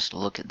 so let's just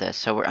look at this.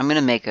 So I'm going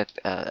to make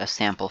a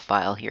sample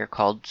file here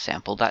called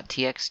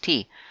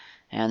sample.txt.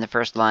 And the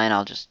first line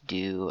I'll just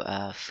do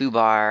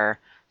foobar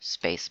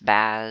space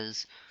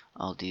baz.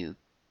 I'll do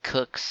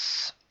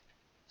cooks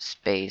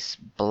space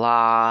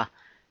blah.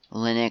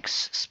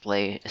 Linux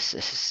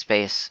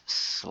space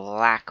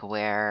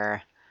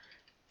slackware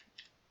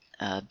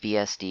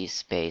bsd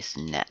space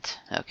net.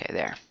 Okay,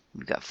 there.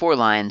 We've got 4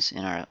 lines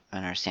in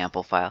our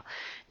sample file.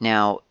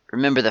 Now,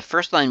 remember the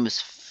first line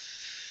was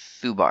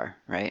foobar,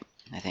 right?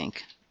 I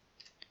think.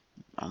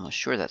 I'm almost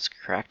sure that's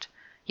correct.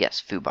 Yes,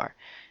 foobar.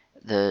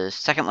 The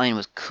second line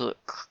was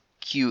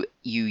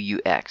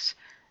QUUX,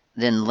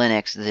 then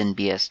Linux, then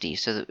BSD.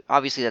 So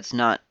obviously that's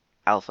not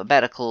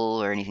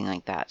alphabetical or anything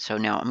like that. So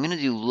now I'm going to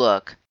do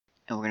look,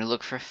 and we're going to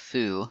look for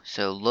foo.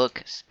 So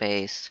look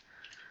space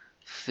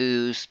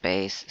foo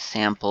space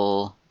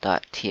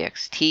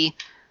sample.txt,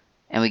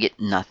 and we get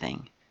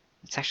nothing.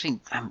 It's actually,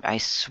 I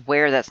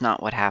swear that's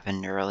not what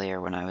happened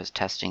earlier when I was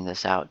testing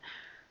this out.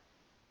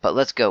 But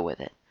let's go with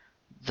it.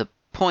 The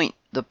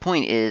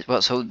point is,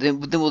 well, so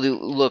then we'll do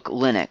look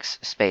Linux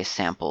space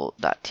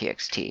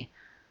sample.txt,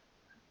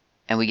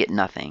 and we get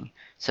nothing.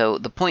 So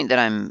the point that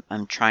I'm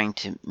trying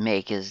to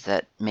make is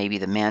that maybe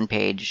the man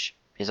page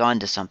is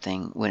onto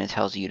something when it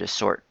tells you to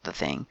sort the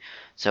thing.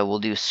 So we'll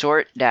do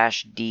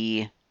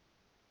sort-d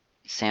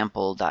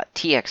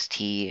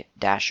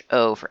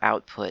sample.txt-o for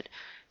output,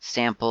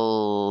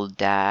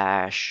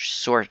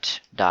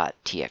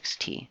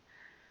 sample-sort.txt.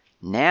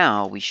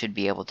 Now we should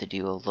be able to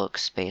do a look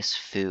space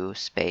foo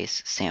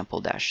space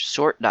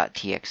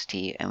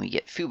sample-sort.txt, and we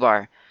get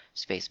foobar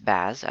space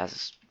baz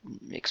as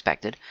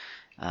expected,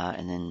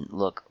 and then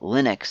look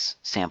Linux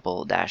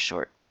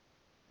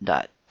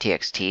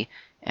sample-sort.txt,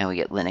 and we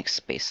get Linux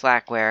space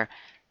slackware,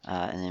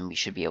 and then we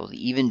should be able to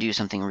even do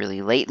something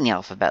really late in the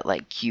alphabet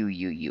like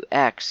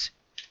QUUX,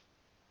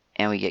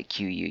 and we get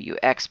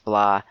QUUX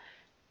blah.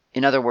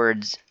 In other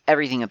words,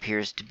 everything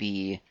appears to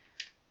be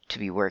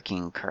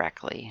working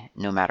correctly,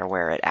 no matter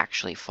where it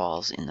actually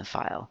falls in the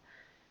file.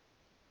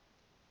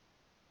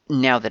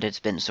 Now that it's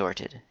been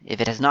sorted.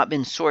 If it has not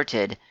been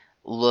sorted,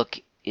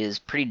 look is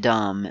pretty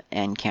dumb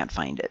and can't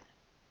find it.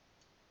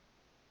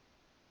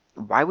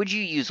 Why would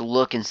you use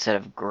look instead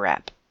of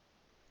grep?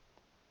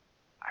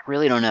 I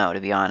really don't know, to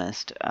be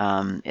honest.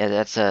 I'm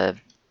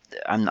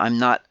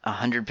not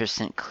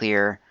 100%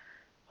 clear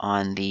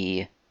on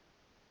the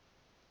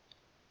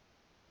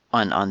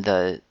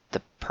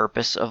the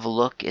purpose of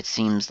look. It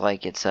seems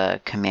like it's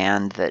a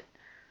command that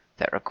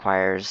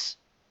requires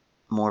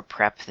more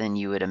prep than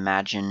you would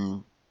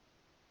imagine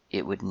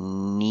it would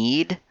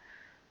need.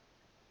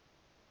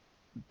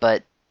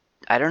 But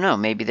I don't know,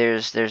 maybe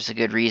there's a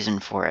good reason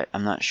for it.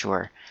 I'm not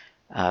sure.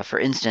 For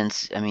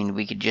instance, I mean,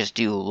 we could just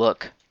do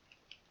look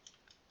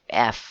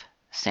f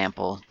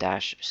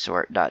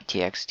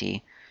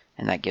sample-sort.txt,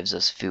 and that gives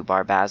us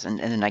foo_bar_baz. And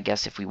then I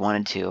guess if we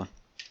wanted to,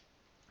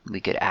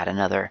 we could add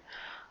another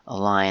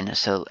line.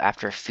 So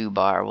after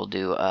foo_bar, we'll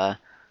do a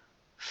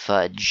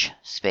fudge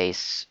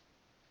space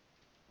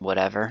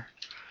whatever.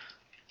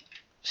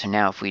 So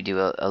now if we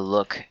do a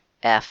look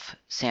f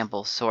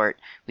sample sort,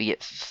 we get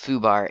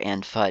foo_bar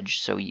and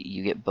fudge. So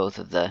you get both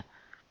of the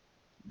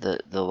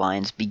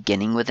lines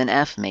beginning with an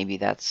F. Maybe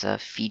that's a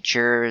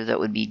feature that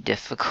would be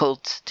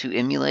difficult to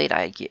emulate.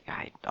 I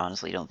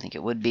honestly don't think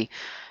it would be.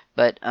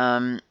 But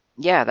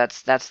yeah,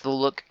 that's the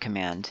look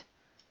command.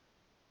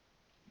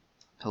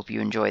 Hope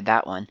you enjoyed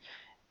that one.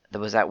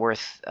 Was that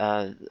worth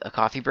a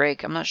coffee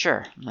break? I'm not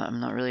sure. I'm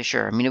not really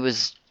sure. I mean, it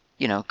was,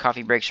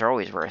 coffee breaks are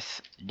always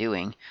worth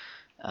doing.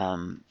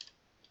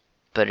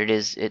 But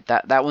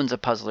that one's a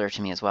puzzler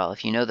to me as well.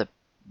 If you know the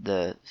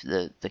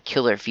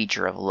killer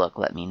feature of look,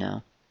 let me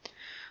know.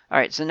 All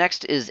right, so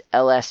next is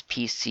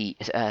LSCPU,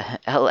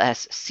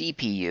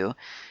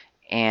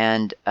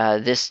 and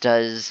this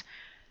does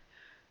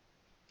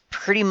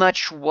pretty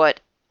much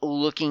what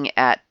looking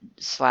at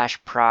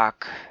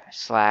 /proc/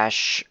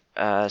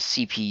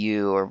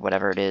 CPU or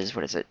whatever it is,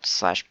 what is it,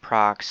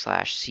 /proc/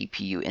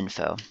 CPU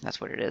info, that's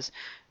what it is,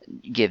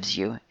 gives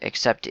you,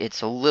 except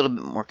it's a little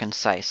bit more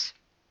concise.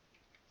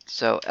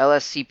 So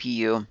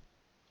LSCPU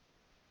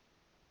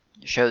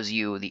shows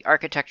you the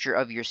architecture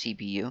of your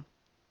CPU,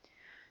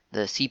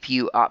 the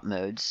CPU op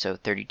modes, so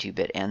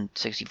 32-bit and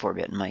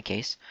 64-bit in my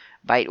case,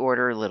 byte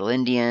order, Little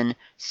Endian,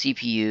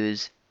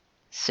 CPUs,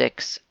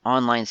 6,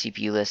 online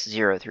CPU list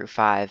 0 through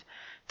 5,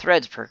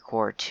 threads per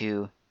core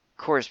 2,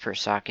 cores per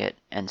socket,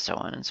 and so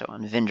on and so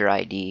on, vendor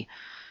ID,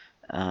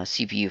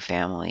 CPU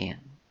family,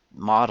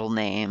 model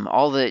name,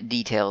 all the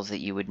details that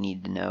you would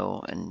need to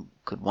know and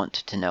could want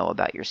to know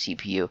about your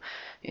CPU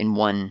in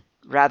one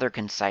rather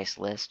concise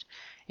list.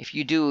 If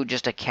you do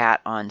just a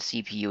cat on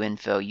CPU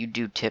info, you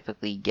do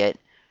typically get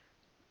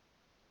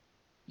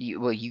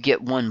you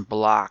get one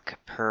block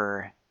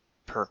per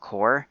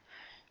core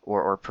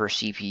or per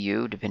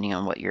CPU, depending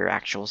on what your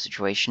actual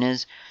situation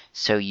is.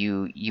 So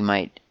you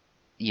might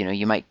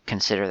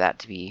consider that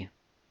to be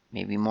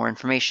maybe more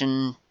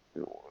information,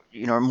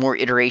 or more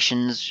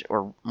iterations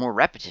or more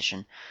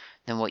repetition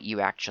than what you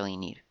actually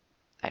need.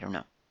 I don't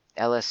know.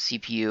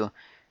 LSCPU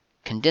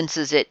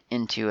condenses it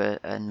into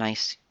a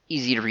nice,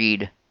 easy to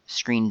read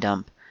screen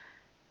dump,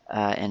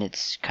 and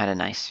it's kind of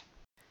nice.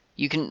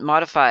 You can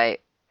modify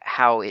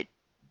how it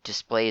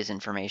displays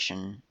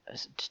information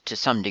to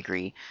some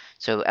degree.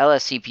 So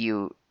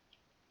LSCPU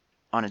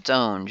on its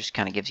own just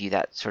kind of gives you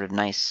that sort of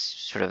nice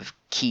sort of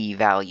key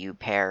value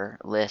pair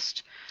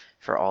list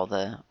for all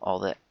the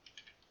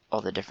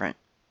different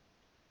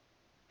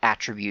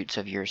attributes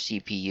of your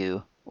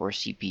CPU or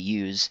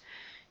CPUs.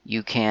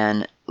 You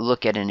can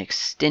look at an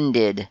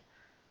extended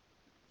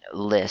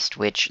list,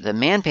 which the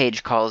man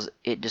page calls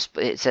it.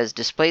 It says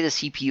display the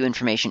CPU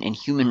information in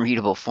human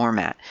readable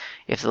format.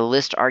 If the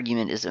list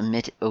argument is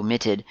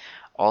omitted,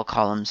 all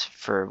columns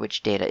for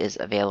which data is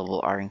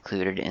available are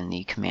included in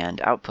the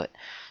command output.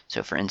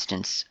 So for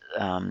instance,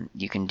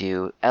 you can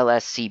do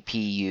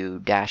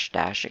lscpu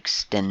 --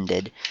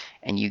 extended,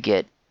 and you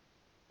get,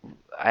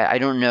 I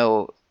don't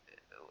know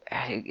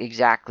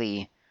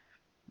exactly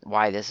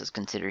why this is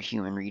considered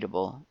human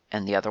readable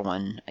and the other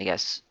one, I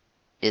guess,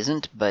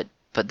 isn't, but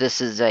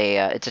this is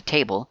it's a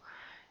table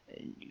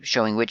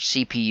showing which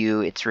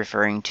CPU it's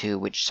referring to,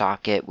 which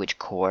socket, which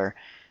core.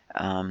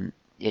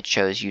 It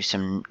shows you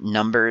some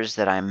numbers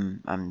that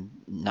I'm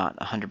not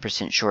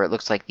 100% sure. It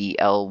looks like the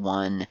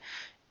L1,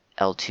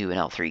 L2, and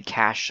L3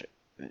 cache,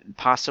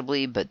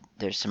 possibly, but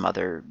there's some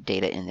other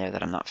data in there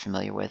that I'm not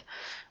familiar with.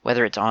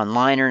 Whether it's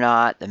online or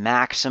not, the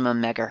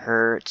maximum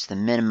megahertz, the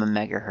minimum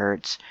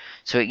megahertz.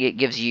 So it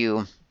gives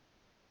you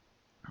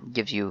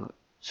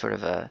sort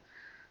of a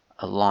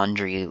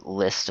laundry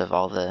list of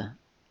all the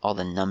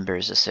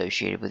numbers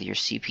associated with your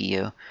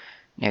CPU.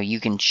 Now you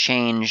can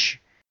change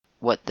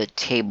what the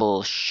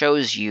table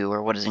shows you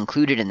or what is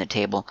included in the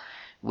table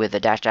with a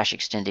 --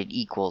 extended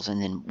equals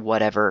and then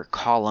whatever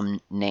column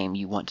name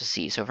you want to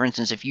see. So for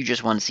instance, if you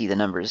just want to see the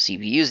number of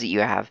CPUs that you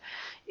have,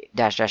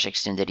 --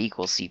 extended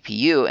equals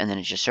CPU, and then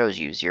it just shows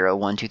you 0,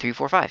 1, 2, 3,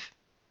 4, 5.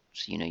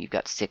 So you've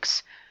got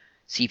 6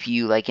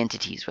 CPU-like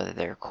entities. Whether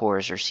they're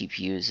cores or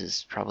CPUs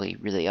is probably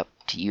really up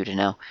to you to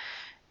know.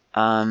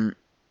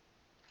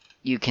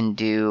 You can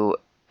do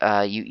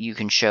you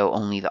can show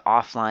only the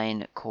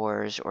offline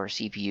cores or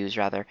CPUs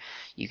rather.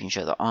 You can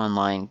show the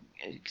online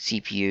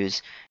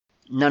CPUs.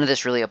 None of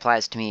this really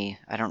applies to me.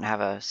 I don't have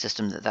a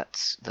system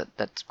that's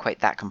quite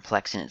that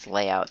complex in its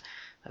layout.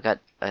 I've got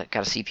a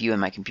CPU in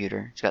my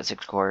computer. It's got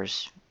 6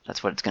 cores.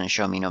 That's what it's going to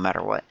show me no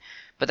matter what.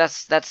 But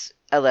that's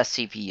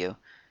LSCPU.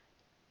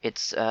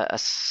 it's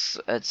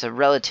it's a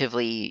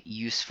relatively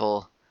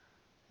useful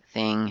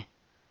thing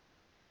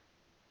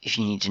if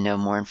you need to know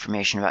more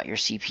information about your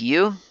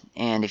CPU.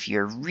 And if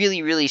you're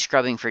really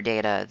scrubbing for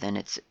data,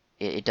 then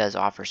it does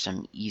offer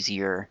some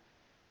easier,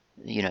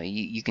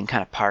 you can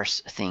kind of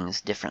parse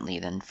things differently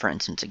than, for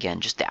instance,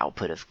 again, just the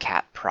output of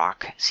cat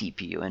proc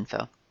CPU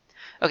info.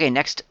 Okay,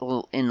 next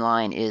in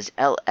line is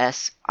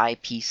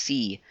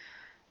LSIPC.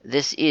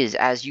 This is,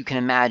 as you can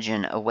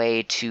imagine, a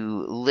way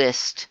to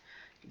list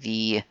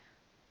the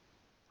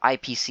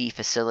IPC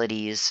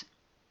facilities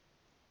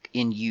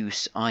in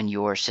use on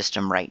your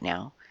system right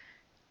now.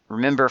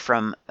 Remember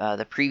from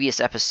the previous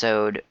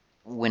episode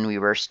when we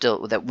were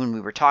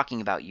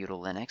talking about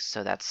Util Linux,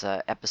 so that's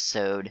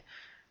episode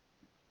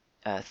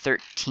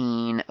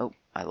 13. Oh,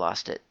 I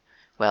lost it.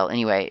 Well,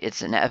 anyway,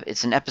 it's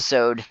an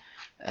episode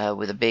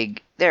with a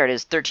big, there it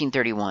is,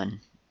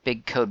 1331.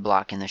 Big code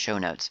block in the show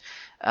notes.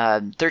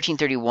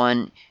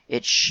 1331.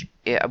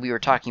 We were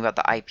talking about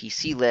the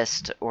IPC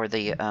list, or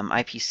the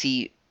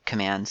IPC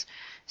commands.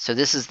 So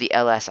this is the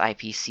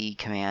LSIPC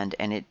command,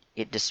 and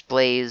it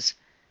displays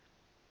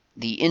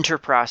the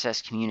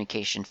inter-process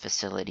communication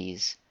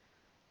facilities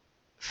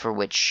for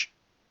which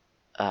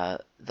the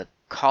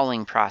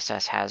calling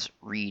process has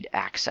read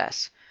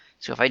access.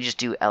 So if I just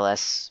do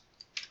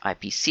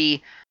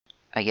LSIPC,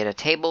 I get a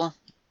table, a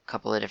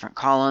couple of different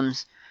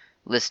columns,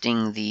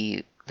 listing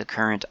the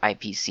current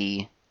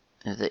IPC,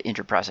 the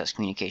inter-process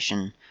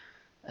communication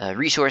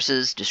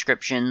resources,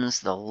 descriptions,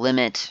 the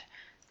limit,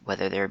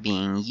 whether they're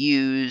being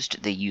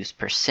used, the use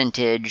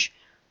percentage,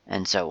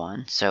 and so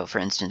on. So, for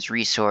instance,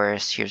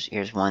 resource.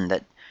 Here's one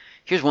that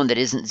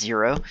isn't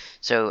 0.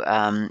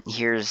 So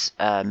here's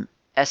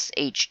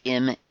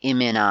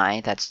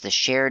SHMMNI. That's the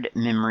shared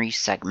memory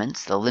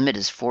segments. The limit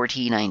is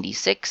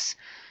 4096.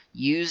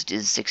 Used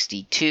is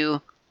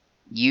 62.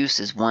 Use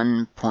is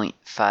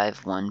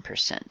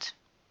 1.51%.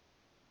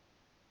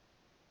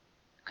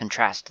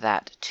 Contrast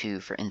that to,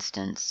 for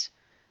instance,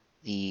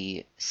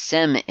 the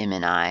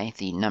SEMMNI,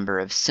 the number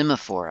of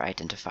semaphore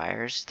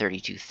identifiers.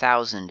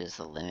 32,000 is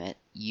the limit.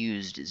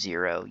 Used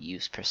 0.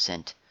 Use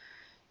percent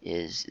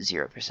is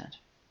 0%.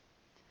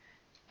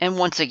 And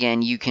once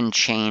again, you can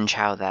change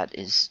how that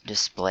is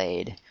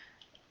displayed.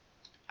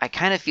 I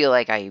kind of feel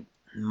like I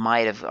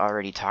might have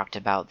already talked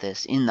about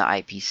this in the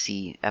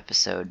IPC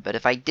episode, but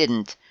if I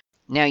didn't,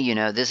 now you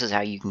know. This is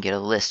how you can get a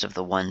list of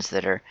the ones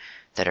that have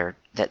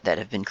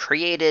been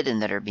created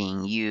and that are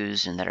being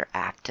used and that are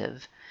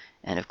active.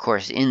 And of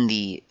course, in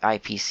the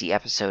IPC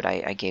episode,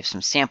 I gave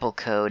some sample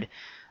code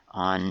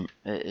on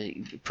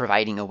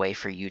providing a way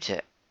for you to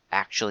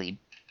actually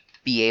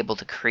be able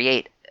to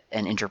create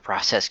an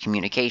inter-process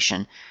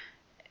communication,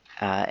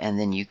 and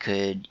then you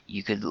could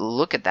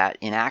look at that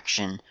in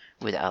action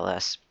with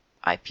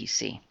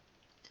LSIPC.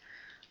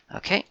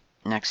 Okay,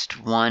 next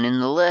one in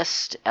the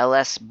list,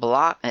 LS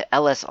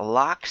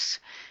locks,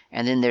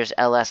 and then there's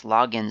LS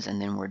logins,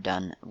 and then we're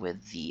done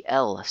with the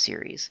L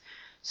series.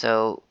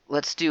 So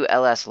let's do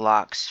LS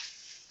locks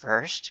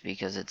first,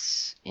 because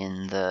it's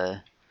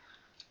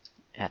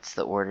that's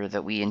the order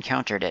that we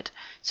encountered it.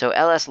 So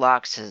LS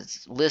locks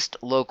is list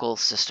local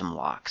system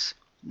locks.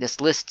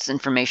 This lists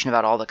information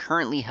about all the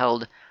currently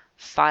held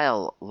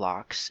file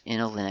locks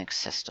in a Linux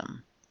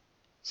system.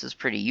 This is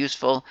pretty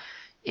useful.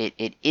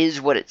 It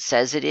is what it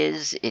says it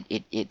is.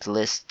 It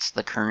lists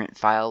the current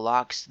file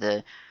locks.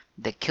 The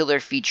killer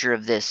feature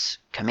of this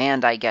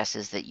command, I guess,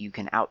 is that you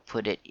can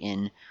output it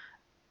in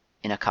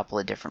a couple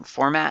of different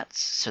formats.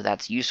 So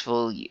that's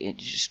useful.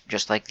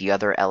 Just like the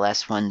other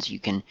LS ones, you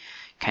can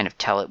kind of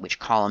tell it which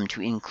column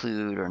to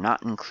include or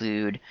not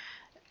include.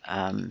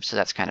 So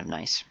that's kind of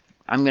nice.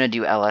 I'm going to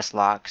do LS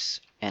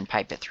locks and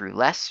pipe it through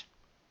less.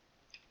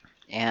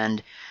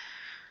 And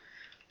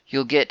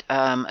you'll get,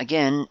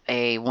 again,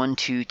 a 1,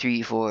 2,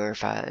 3, 4,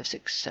 5,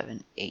 6,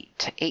 7,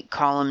 8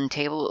 column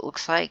table, it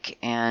looks like.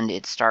 And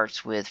it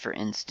starts with, for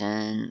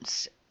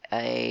instance,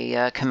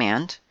 a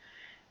command,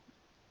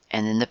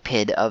 and then the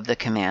PID of the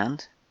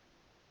command,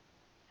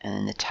 and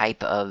then the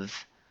type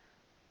of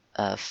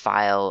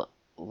file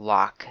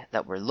lock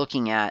that we're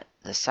looking at,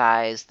 the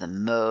size, the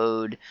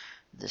mode,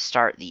 the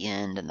start, the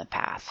end, and the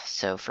path.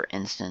 So, for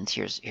instance,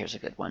 here's a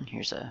good one.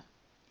 Here's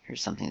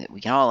something that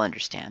we can all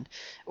understand,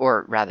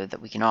 or rather that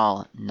we can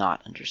all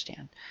not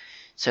understand.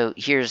 So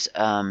here's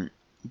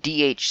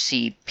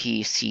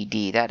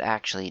DHCPCD. That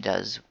actually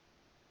does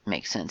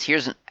make sense.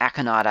 Here's an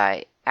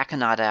Akonadi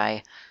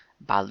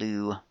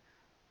Balu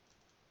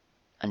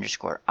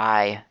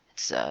 _I.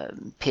 It's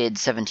PID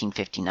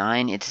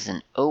 1759. It is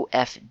an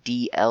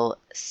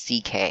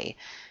OFDLCK.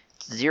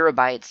 It's 0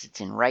 bytes.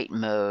 It's in write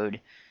mode.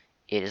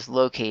 It is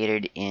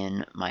located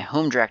in my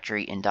home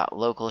directory in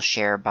 .local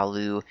share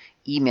balu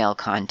email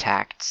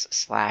contacts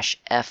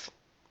 /f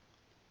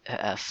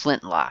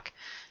flintlock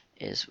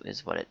is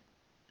what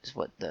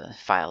the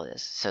file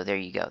is. So there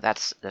you go.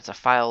 That's a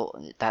file.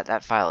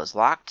 That file is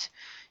locked.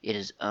 It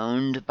is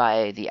owned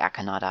by the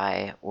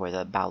Akonadi or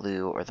the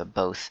Balu or the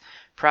both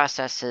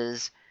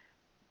processes.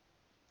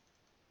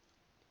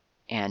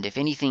 And if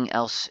anything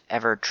else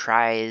ever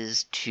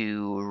tries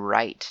to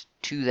write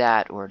to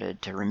that or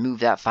to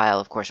remove that file,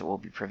 of course it will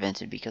be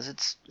prevented because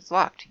it's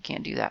locked. You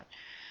can't do that.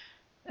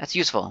 That's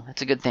useful.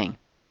 That's a good thing.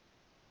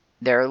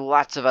 There are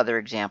lots of other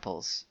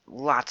examples,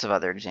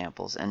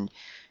 and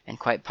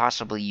quite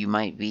possibly you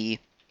might be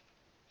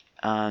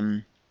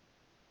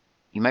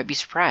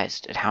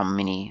surprised at how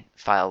many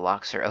file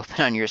locks are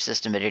open on your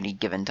system at any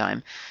given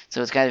time.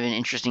 So it's kind of an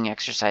interesting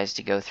exercise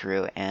to go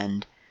through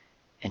and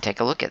take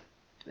a look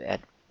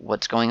at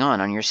what's going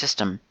on your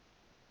system.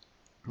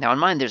 Now on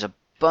mine, there's a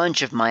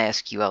bunch of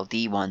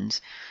MySQLD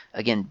ones,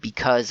 again,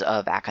 because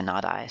of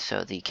Akonadi,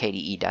 so the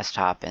KDE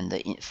desktop and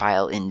the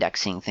file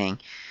indexing thing.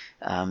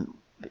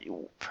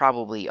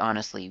 Probably,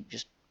 honestly,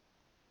 just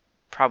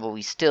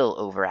probably still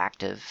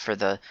overactive for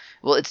the,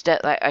 well,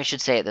 I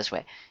should say it this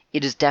way.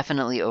 It is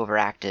definitely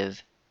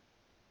overactive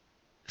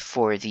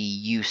for the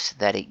use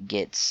that it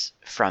gets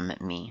from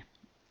me.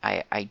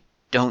 I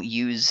don't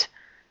use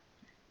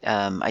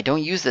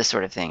this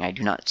sort of thing. I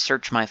do not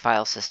search my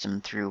file system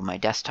through my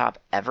desktop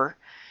ever,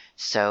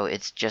 so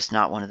it's just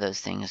not one of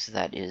those things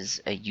that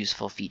is a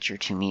useful feature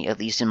to me, at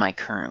least in my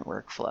current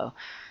workflow.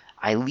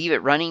 I leave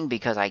it running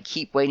because I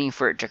keep waiting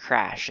for it to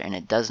crash, and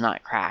it does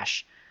not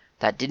crash.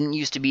 That didn't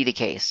used to be the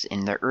case.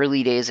 In the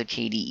early days of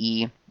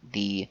KDE,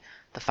 the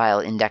file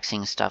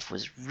indexing stuff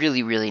was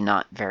really, really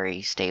not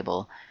very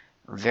stable,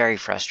 very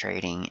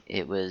frustrating.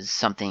 It was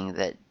something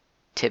that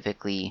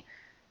typically,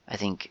 I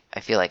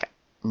feel like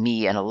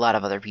me and a lot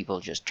of other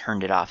people just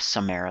turned it off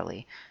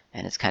summarily,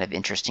 and it's kind of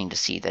interesting to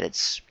see that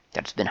it's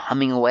been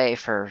humming away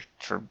for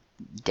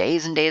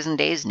days and days and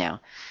days now,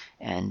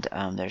 and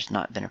there's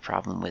not been a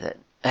problem with it,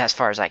 as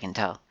far as I can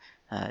tell.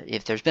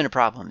 If there's been a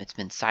problem, it's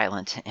been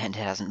silent, and it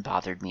hasn't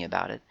bothered me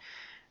about it,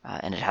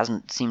 and it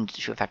hasn't seemed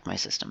to affect my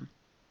system.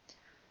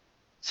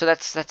 So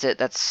that's it.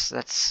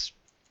 That's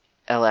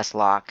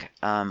LSLock.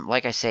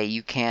 Like I say,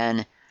 you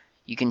can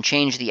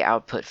change the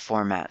output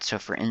format. So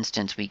for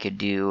instance, we could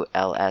do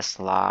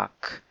LSLock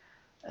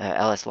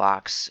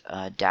LSLocks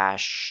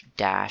dash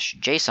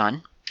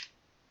JSON,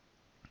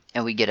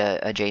 and we get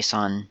a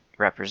JSON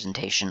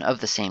representation of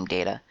the same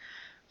data.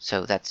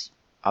 So that's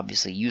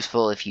obviously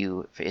useful if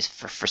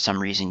for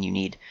some reason you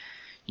need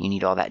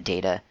all that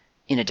data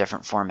in a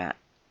different format.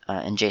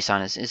 And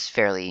JSON is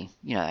fairly,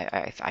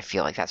 I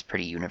feel like that's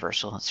pretty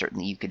universal.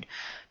 Certainly you could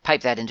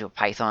pipe that into a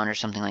Python or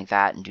something like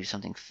that and do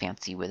something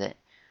fancy with it.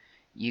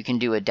 You can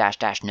do a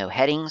 -- no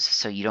headings,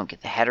 so you don't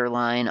get the header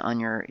line on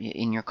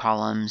in your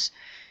columns.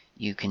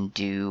 You can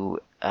do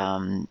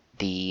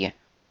the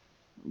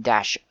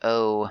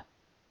 -o,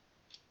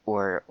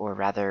 or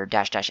rather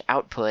 --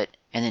 output,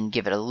 and then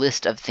give it a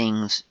list of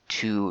things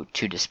to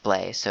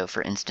display. So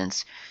for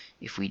instance,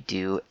 if we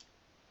do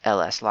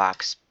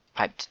LSLocks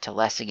piped to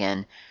less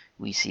again,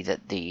 we see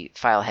that the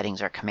file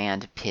headings are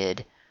command,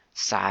 PID,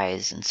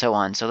 size, and so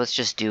on. So let's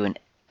just do an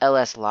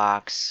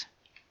LSLocks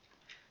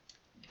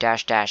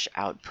 --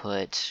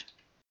 output,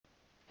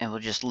 and we'll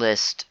just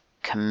list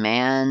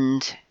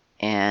command,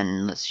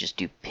 and let's just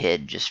do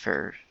PID just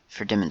for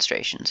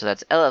demonstration. So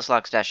that's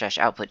LSLocks --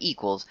 output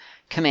equals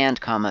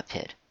command,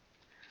 PID.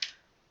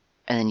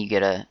 And then you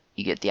get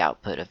the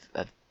output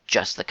of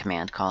just the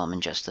command column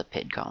and just the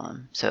PID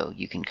column. So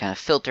you can kind of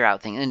filter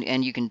out things,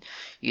 and you could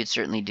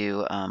certainly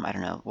do I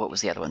don't know, what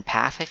was the other one?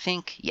 Path, I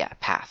think. Yeah,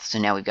 path. So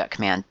now we've got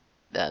command,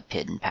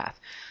 PID, and path.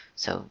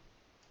 So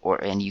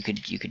and you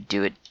could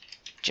do it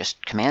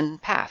just command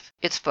and path.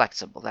 It's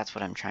flexible. That's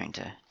what I'm trying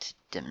to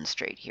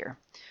demonstrate here.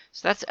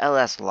 So that's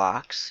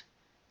LSLocks.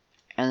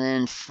 And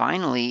then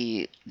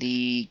finally,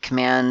 the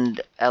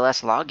command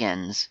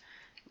LSLogins,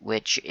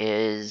 which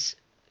is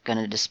going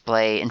to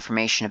display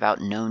information about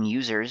known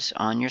users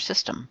on your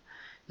system.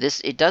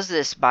 It does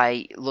this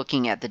by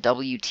looking at the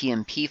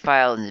WTMP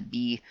file and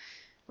the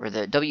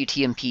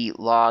WTMP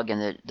log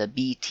and the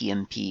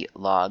BTMP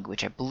log,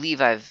 which I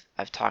believe I've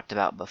talked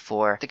about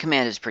before. The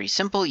command is pretty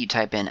simple. You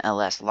type in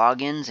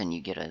LSLogins and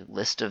you get a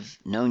list of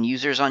known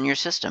users on your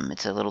system.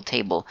 It's a little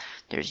table.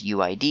 There's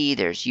UID,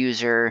 there's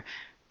user,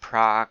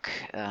 proc,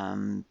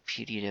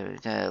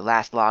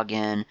 last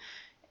login,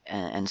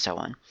 and so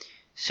on.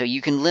 So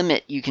you can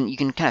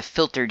kind of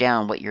filter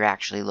down what you're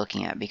actually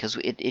looking at, because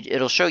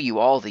it'll show you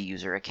all the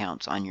user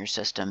accounts on your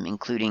system,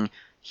 including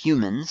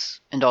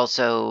humans and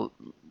also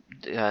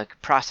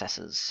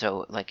processes.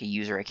 So like a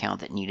user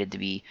account that needed to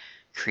be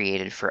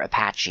created for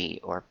Apache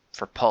or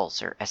for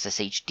Pulse or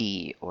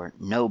SSHD or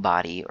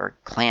Nobody or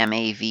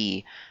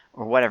ClamAV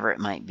or whatever it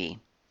might be.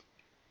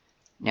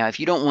 Now,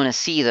 if you don't want to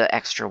see the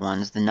extra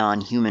ones, the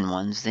non-human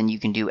ones, then you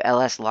can do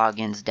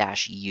LSLogins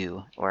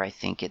 -u, or I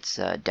think it's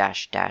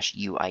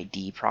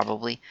 --UID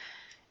probably.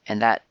 And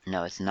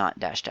no, it's not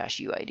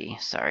 --UID,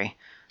 sorry.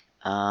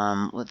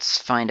 Let's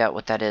find out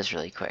what that is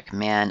really quick.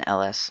 Man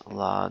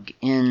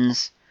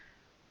LSLogins,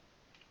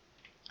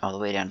 all the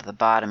way down to the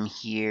bottom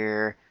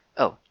here.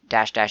 Oh,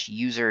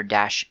 --user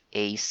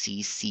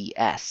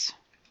 -ACCS.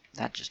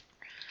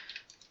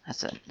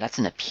 That's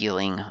an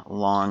appealing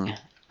long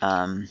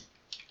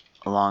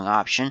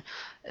option.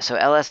 So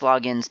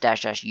LSLogins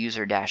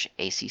 --user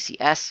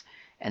 -ACCS,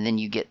 and then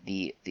you get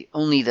the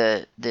only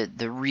the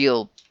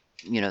real,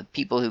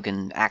 people who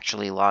can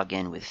actually log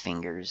in with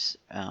fingers,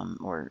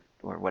 or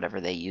whatever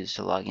they use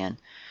to log in.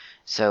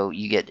 So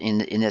you get,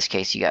 in this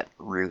case, you got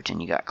root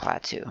and you got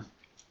Klaatu.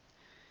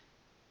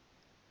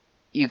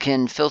 You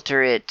can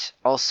filter it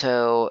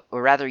also,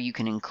 or rather you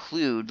can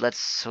include,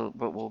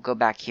 we'll go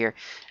back here,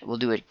 we'll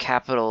do a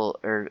capital,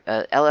 or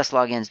ls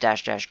logins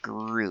 --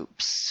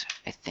 groups,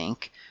 I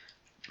think.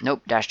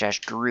 Nope,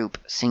 -- group,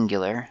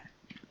 singular.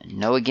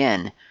 No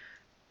again.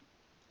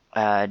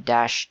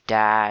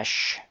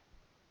 --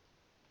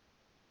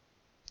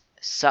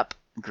 sup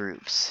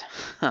groups.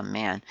 Oh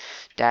man.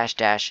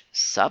 --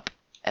 sup,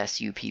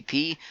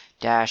 SUPP,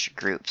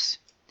 -groups.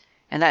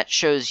 And that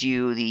shows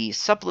you the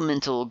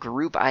supplemental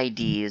group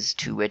IDs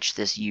to which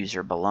this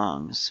user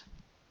belongs.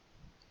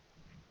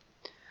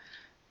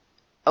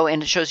 Oh,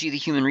 and it shows you the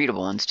human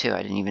readable ones too.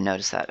 I didn't even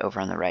notice that over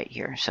on the right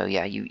here. So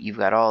yeah, you've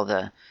got all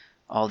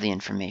the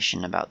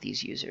information about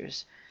these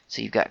users.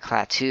 So you've got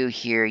Klaatu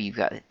here. You've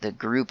got the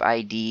group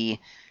ID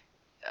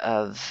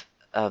of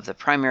the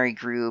primary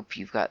group.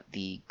 You've got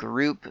the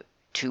group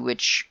to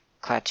which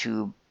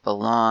Klaatu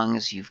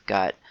belongs. You've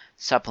got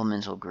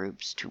supplemental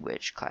groups to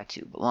which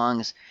Klaatu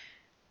belongs.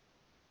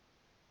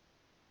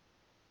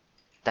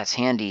 That's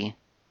handy,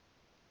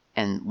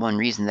 and one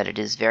reason that it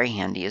is very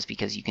handy is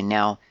because you can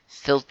now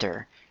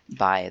filter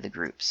by the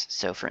groups.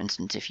 So for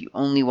instance, if you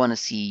only want to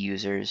see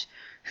users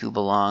who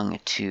belong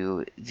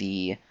to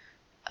the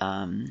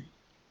wheel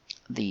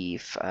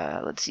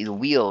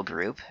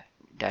group,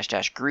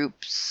 --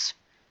 groups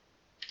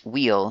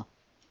wheel,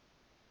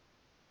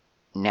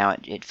 now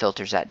it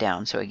filters that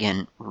down. So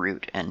again,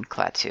 root and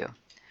Klaatu.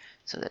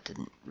 So that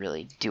didn't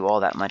really do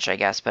all that much, I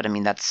guess, but I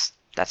mean that's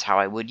how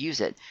I would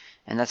use it.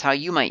 And that's how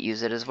you might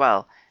use it as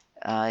well.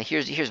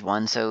 Here's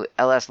one. So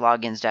ls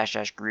logins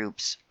 --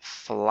 groups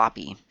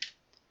floppy.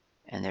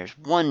 And there's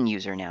one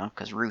user now,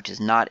 because root is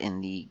not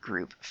in the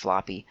group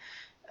floppy,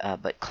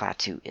 but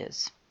Klaatu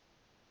is.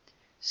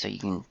 So you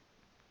can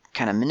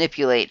kind of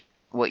manipulate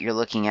what you're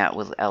looking at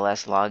with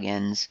ls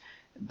logins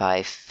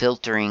by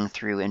filtering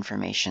through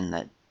information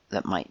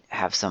that might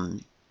have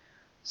some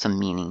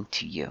meaning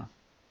to you.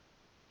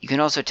 You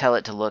can also tell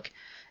it to look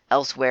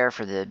elsewhere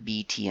for the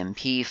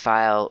BTMP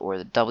file or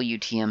the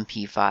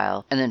WTMP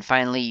file. And then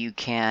finally you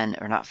can,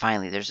 or not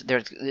finally,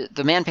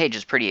 the man page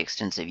is pretty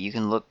extensive. You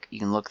can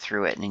look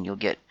through it and you'll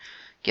get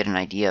an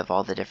idea of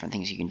all the different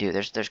things you can do.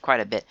 There's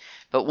quite a bit.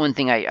 But one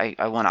thing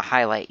I want to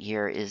highlight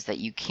here is that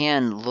you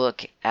can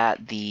look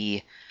at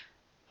the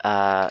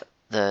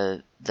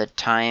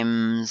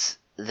times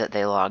that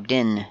they logged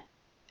in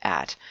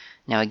at.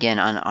 Now again,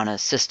 on a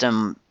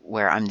system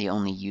where I'm the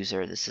only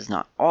user, this is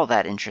not all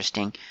that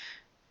interesting.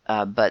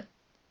 But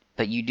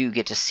you do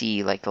get to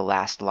see like the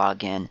last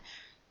login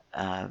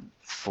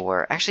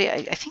for. Actually,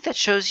 I think that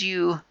shows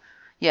you.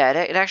 Yeah,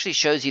 it actually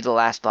shows you the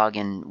last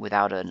login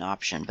without an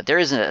option. But there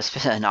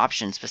isn't an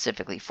option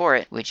specifically for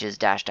it, which is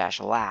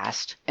 --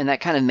 last, and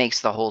that kind of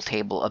makes the whole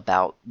table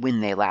about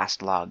when they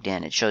last logged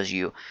in. It shows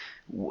you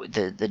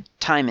the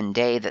time and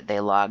day that they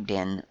logged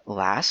in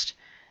last.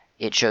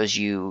 It shows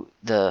you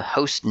the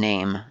host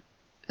name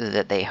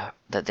that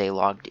they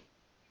logged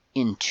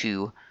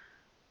into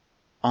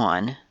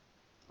on,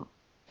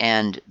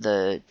 and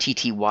the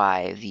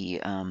TTY,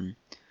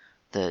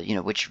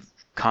 the which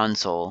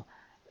console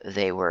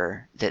they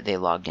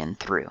logged in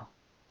through.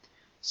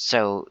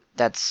 So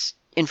that's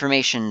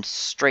information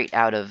straight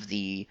out of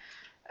the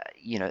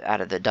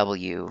out of the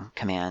W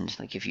command.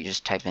 Like if you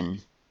just type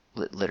in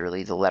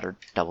literally the letter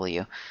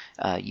W,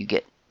 you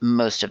get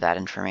most of that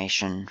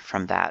information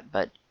from that.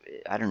 But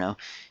I don't know,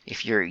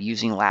 if you're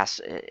using list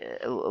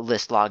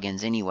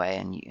logins anyway,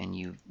 and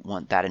you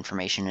want that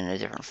information in a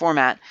different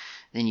format,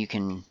 then you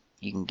can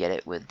get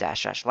it with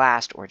 --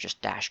 last or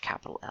just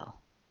 -L.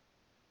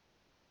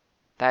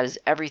 That is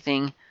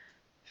everything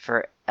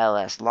for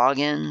ls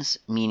logins,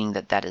 meaning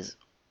that is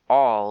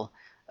all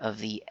of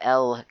the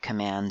L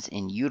commands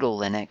in util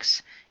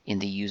Linux in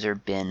the user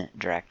bin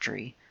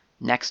directory.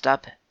 Next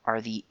up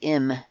are the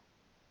im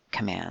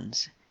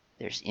commands.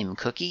 There's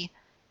imcookie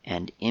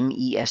and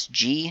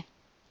mesg,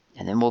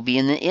 and then we'll be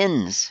in the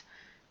ins.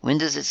 When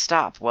does it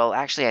stop? Well,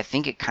 actually, I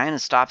think it kind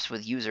of stops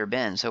with user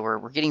bin, so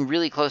we're getting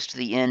really close to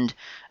the end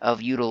of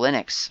util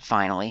Linux,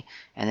 finally,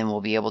 and then we'll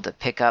be able to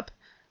pick up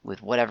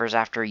with whatever's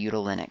after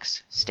util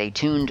Linux. Stay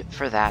tuned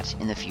for that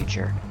in the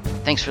future.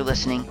 Thanks for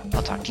listening.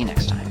 I'll talk to you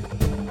next time.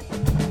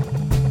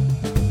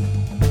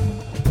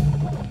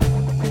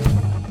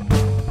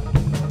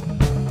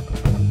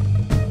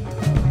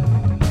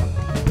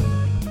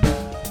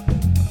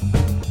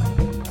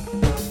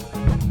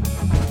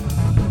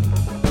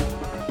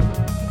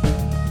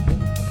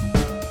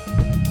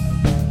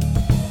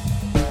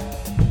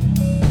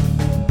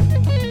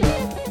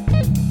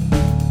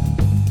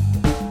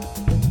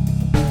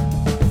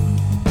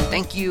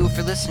 Thank you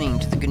for listening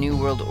to the GNU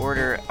World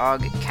Order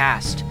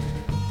Ogcast.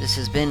 This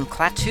has been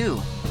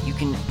Klaatu. You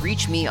can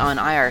reach me on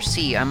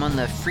IRC. I'm on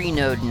the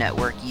Freenode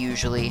network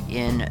usually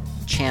in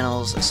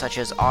channels such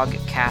as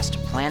Ogcast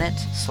Planet,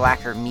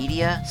 Slacker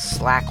Media,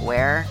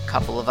 Slackware, a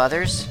couple of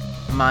others.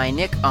 My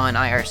nick on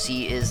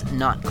IRC is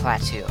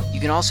NotClatu. You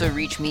can also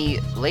reach me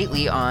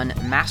lately on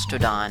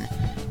Mastodon.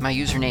 My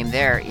username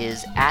there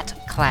is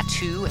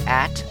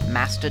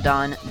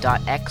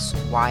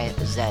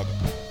 @clatu@mastodon.xyz.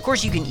 Of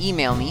course, you can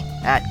email me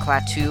at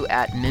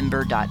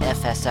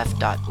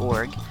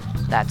clatu@member.fsf.org.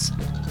 That's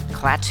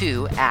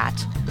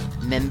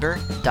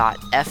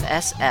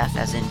clatu@member.fsf,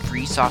 as in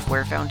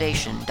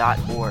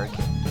freesoftwarefoundation.org.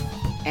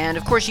 And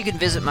of course, you can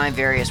visit my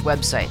various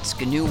websites,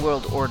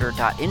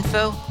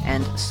 GNUWorldOrder.info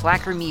and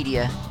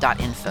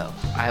SlackerMedia.info.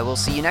 I will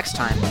see you next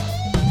time.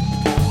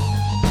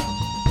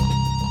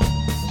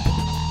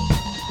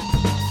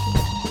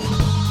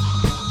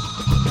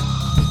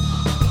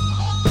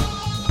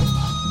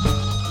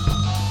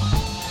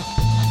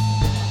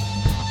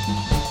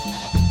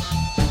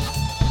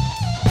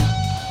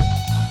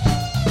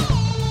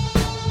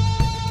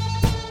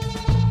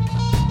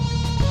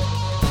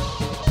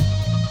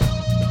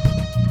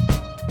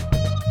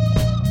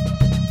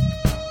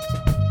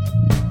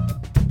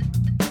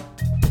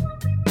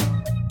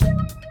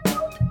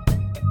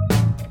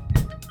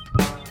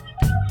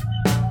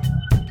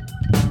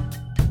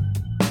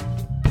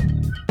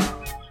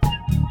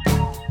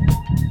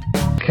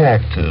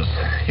 Cactus.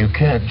 You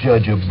can't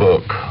judge a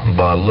book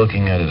by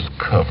looking at its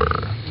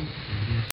cover.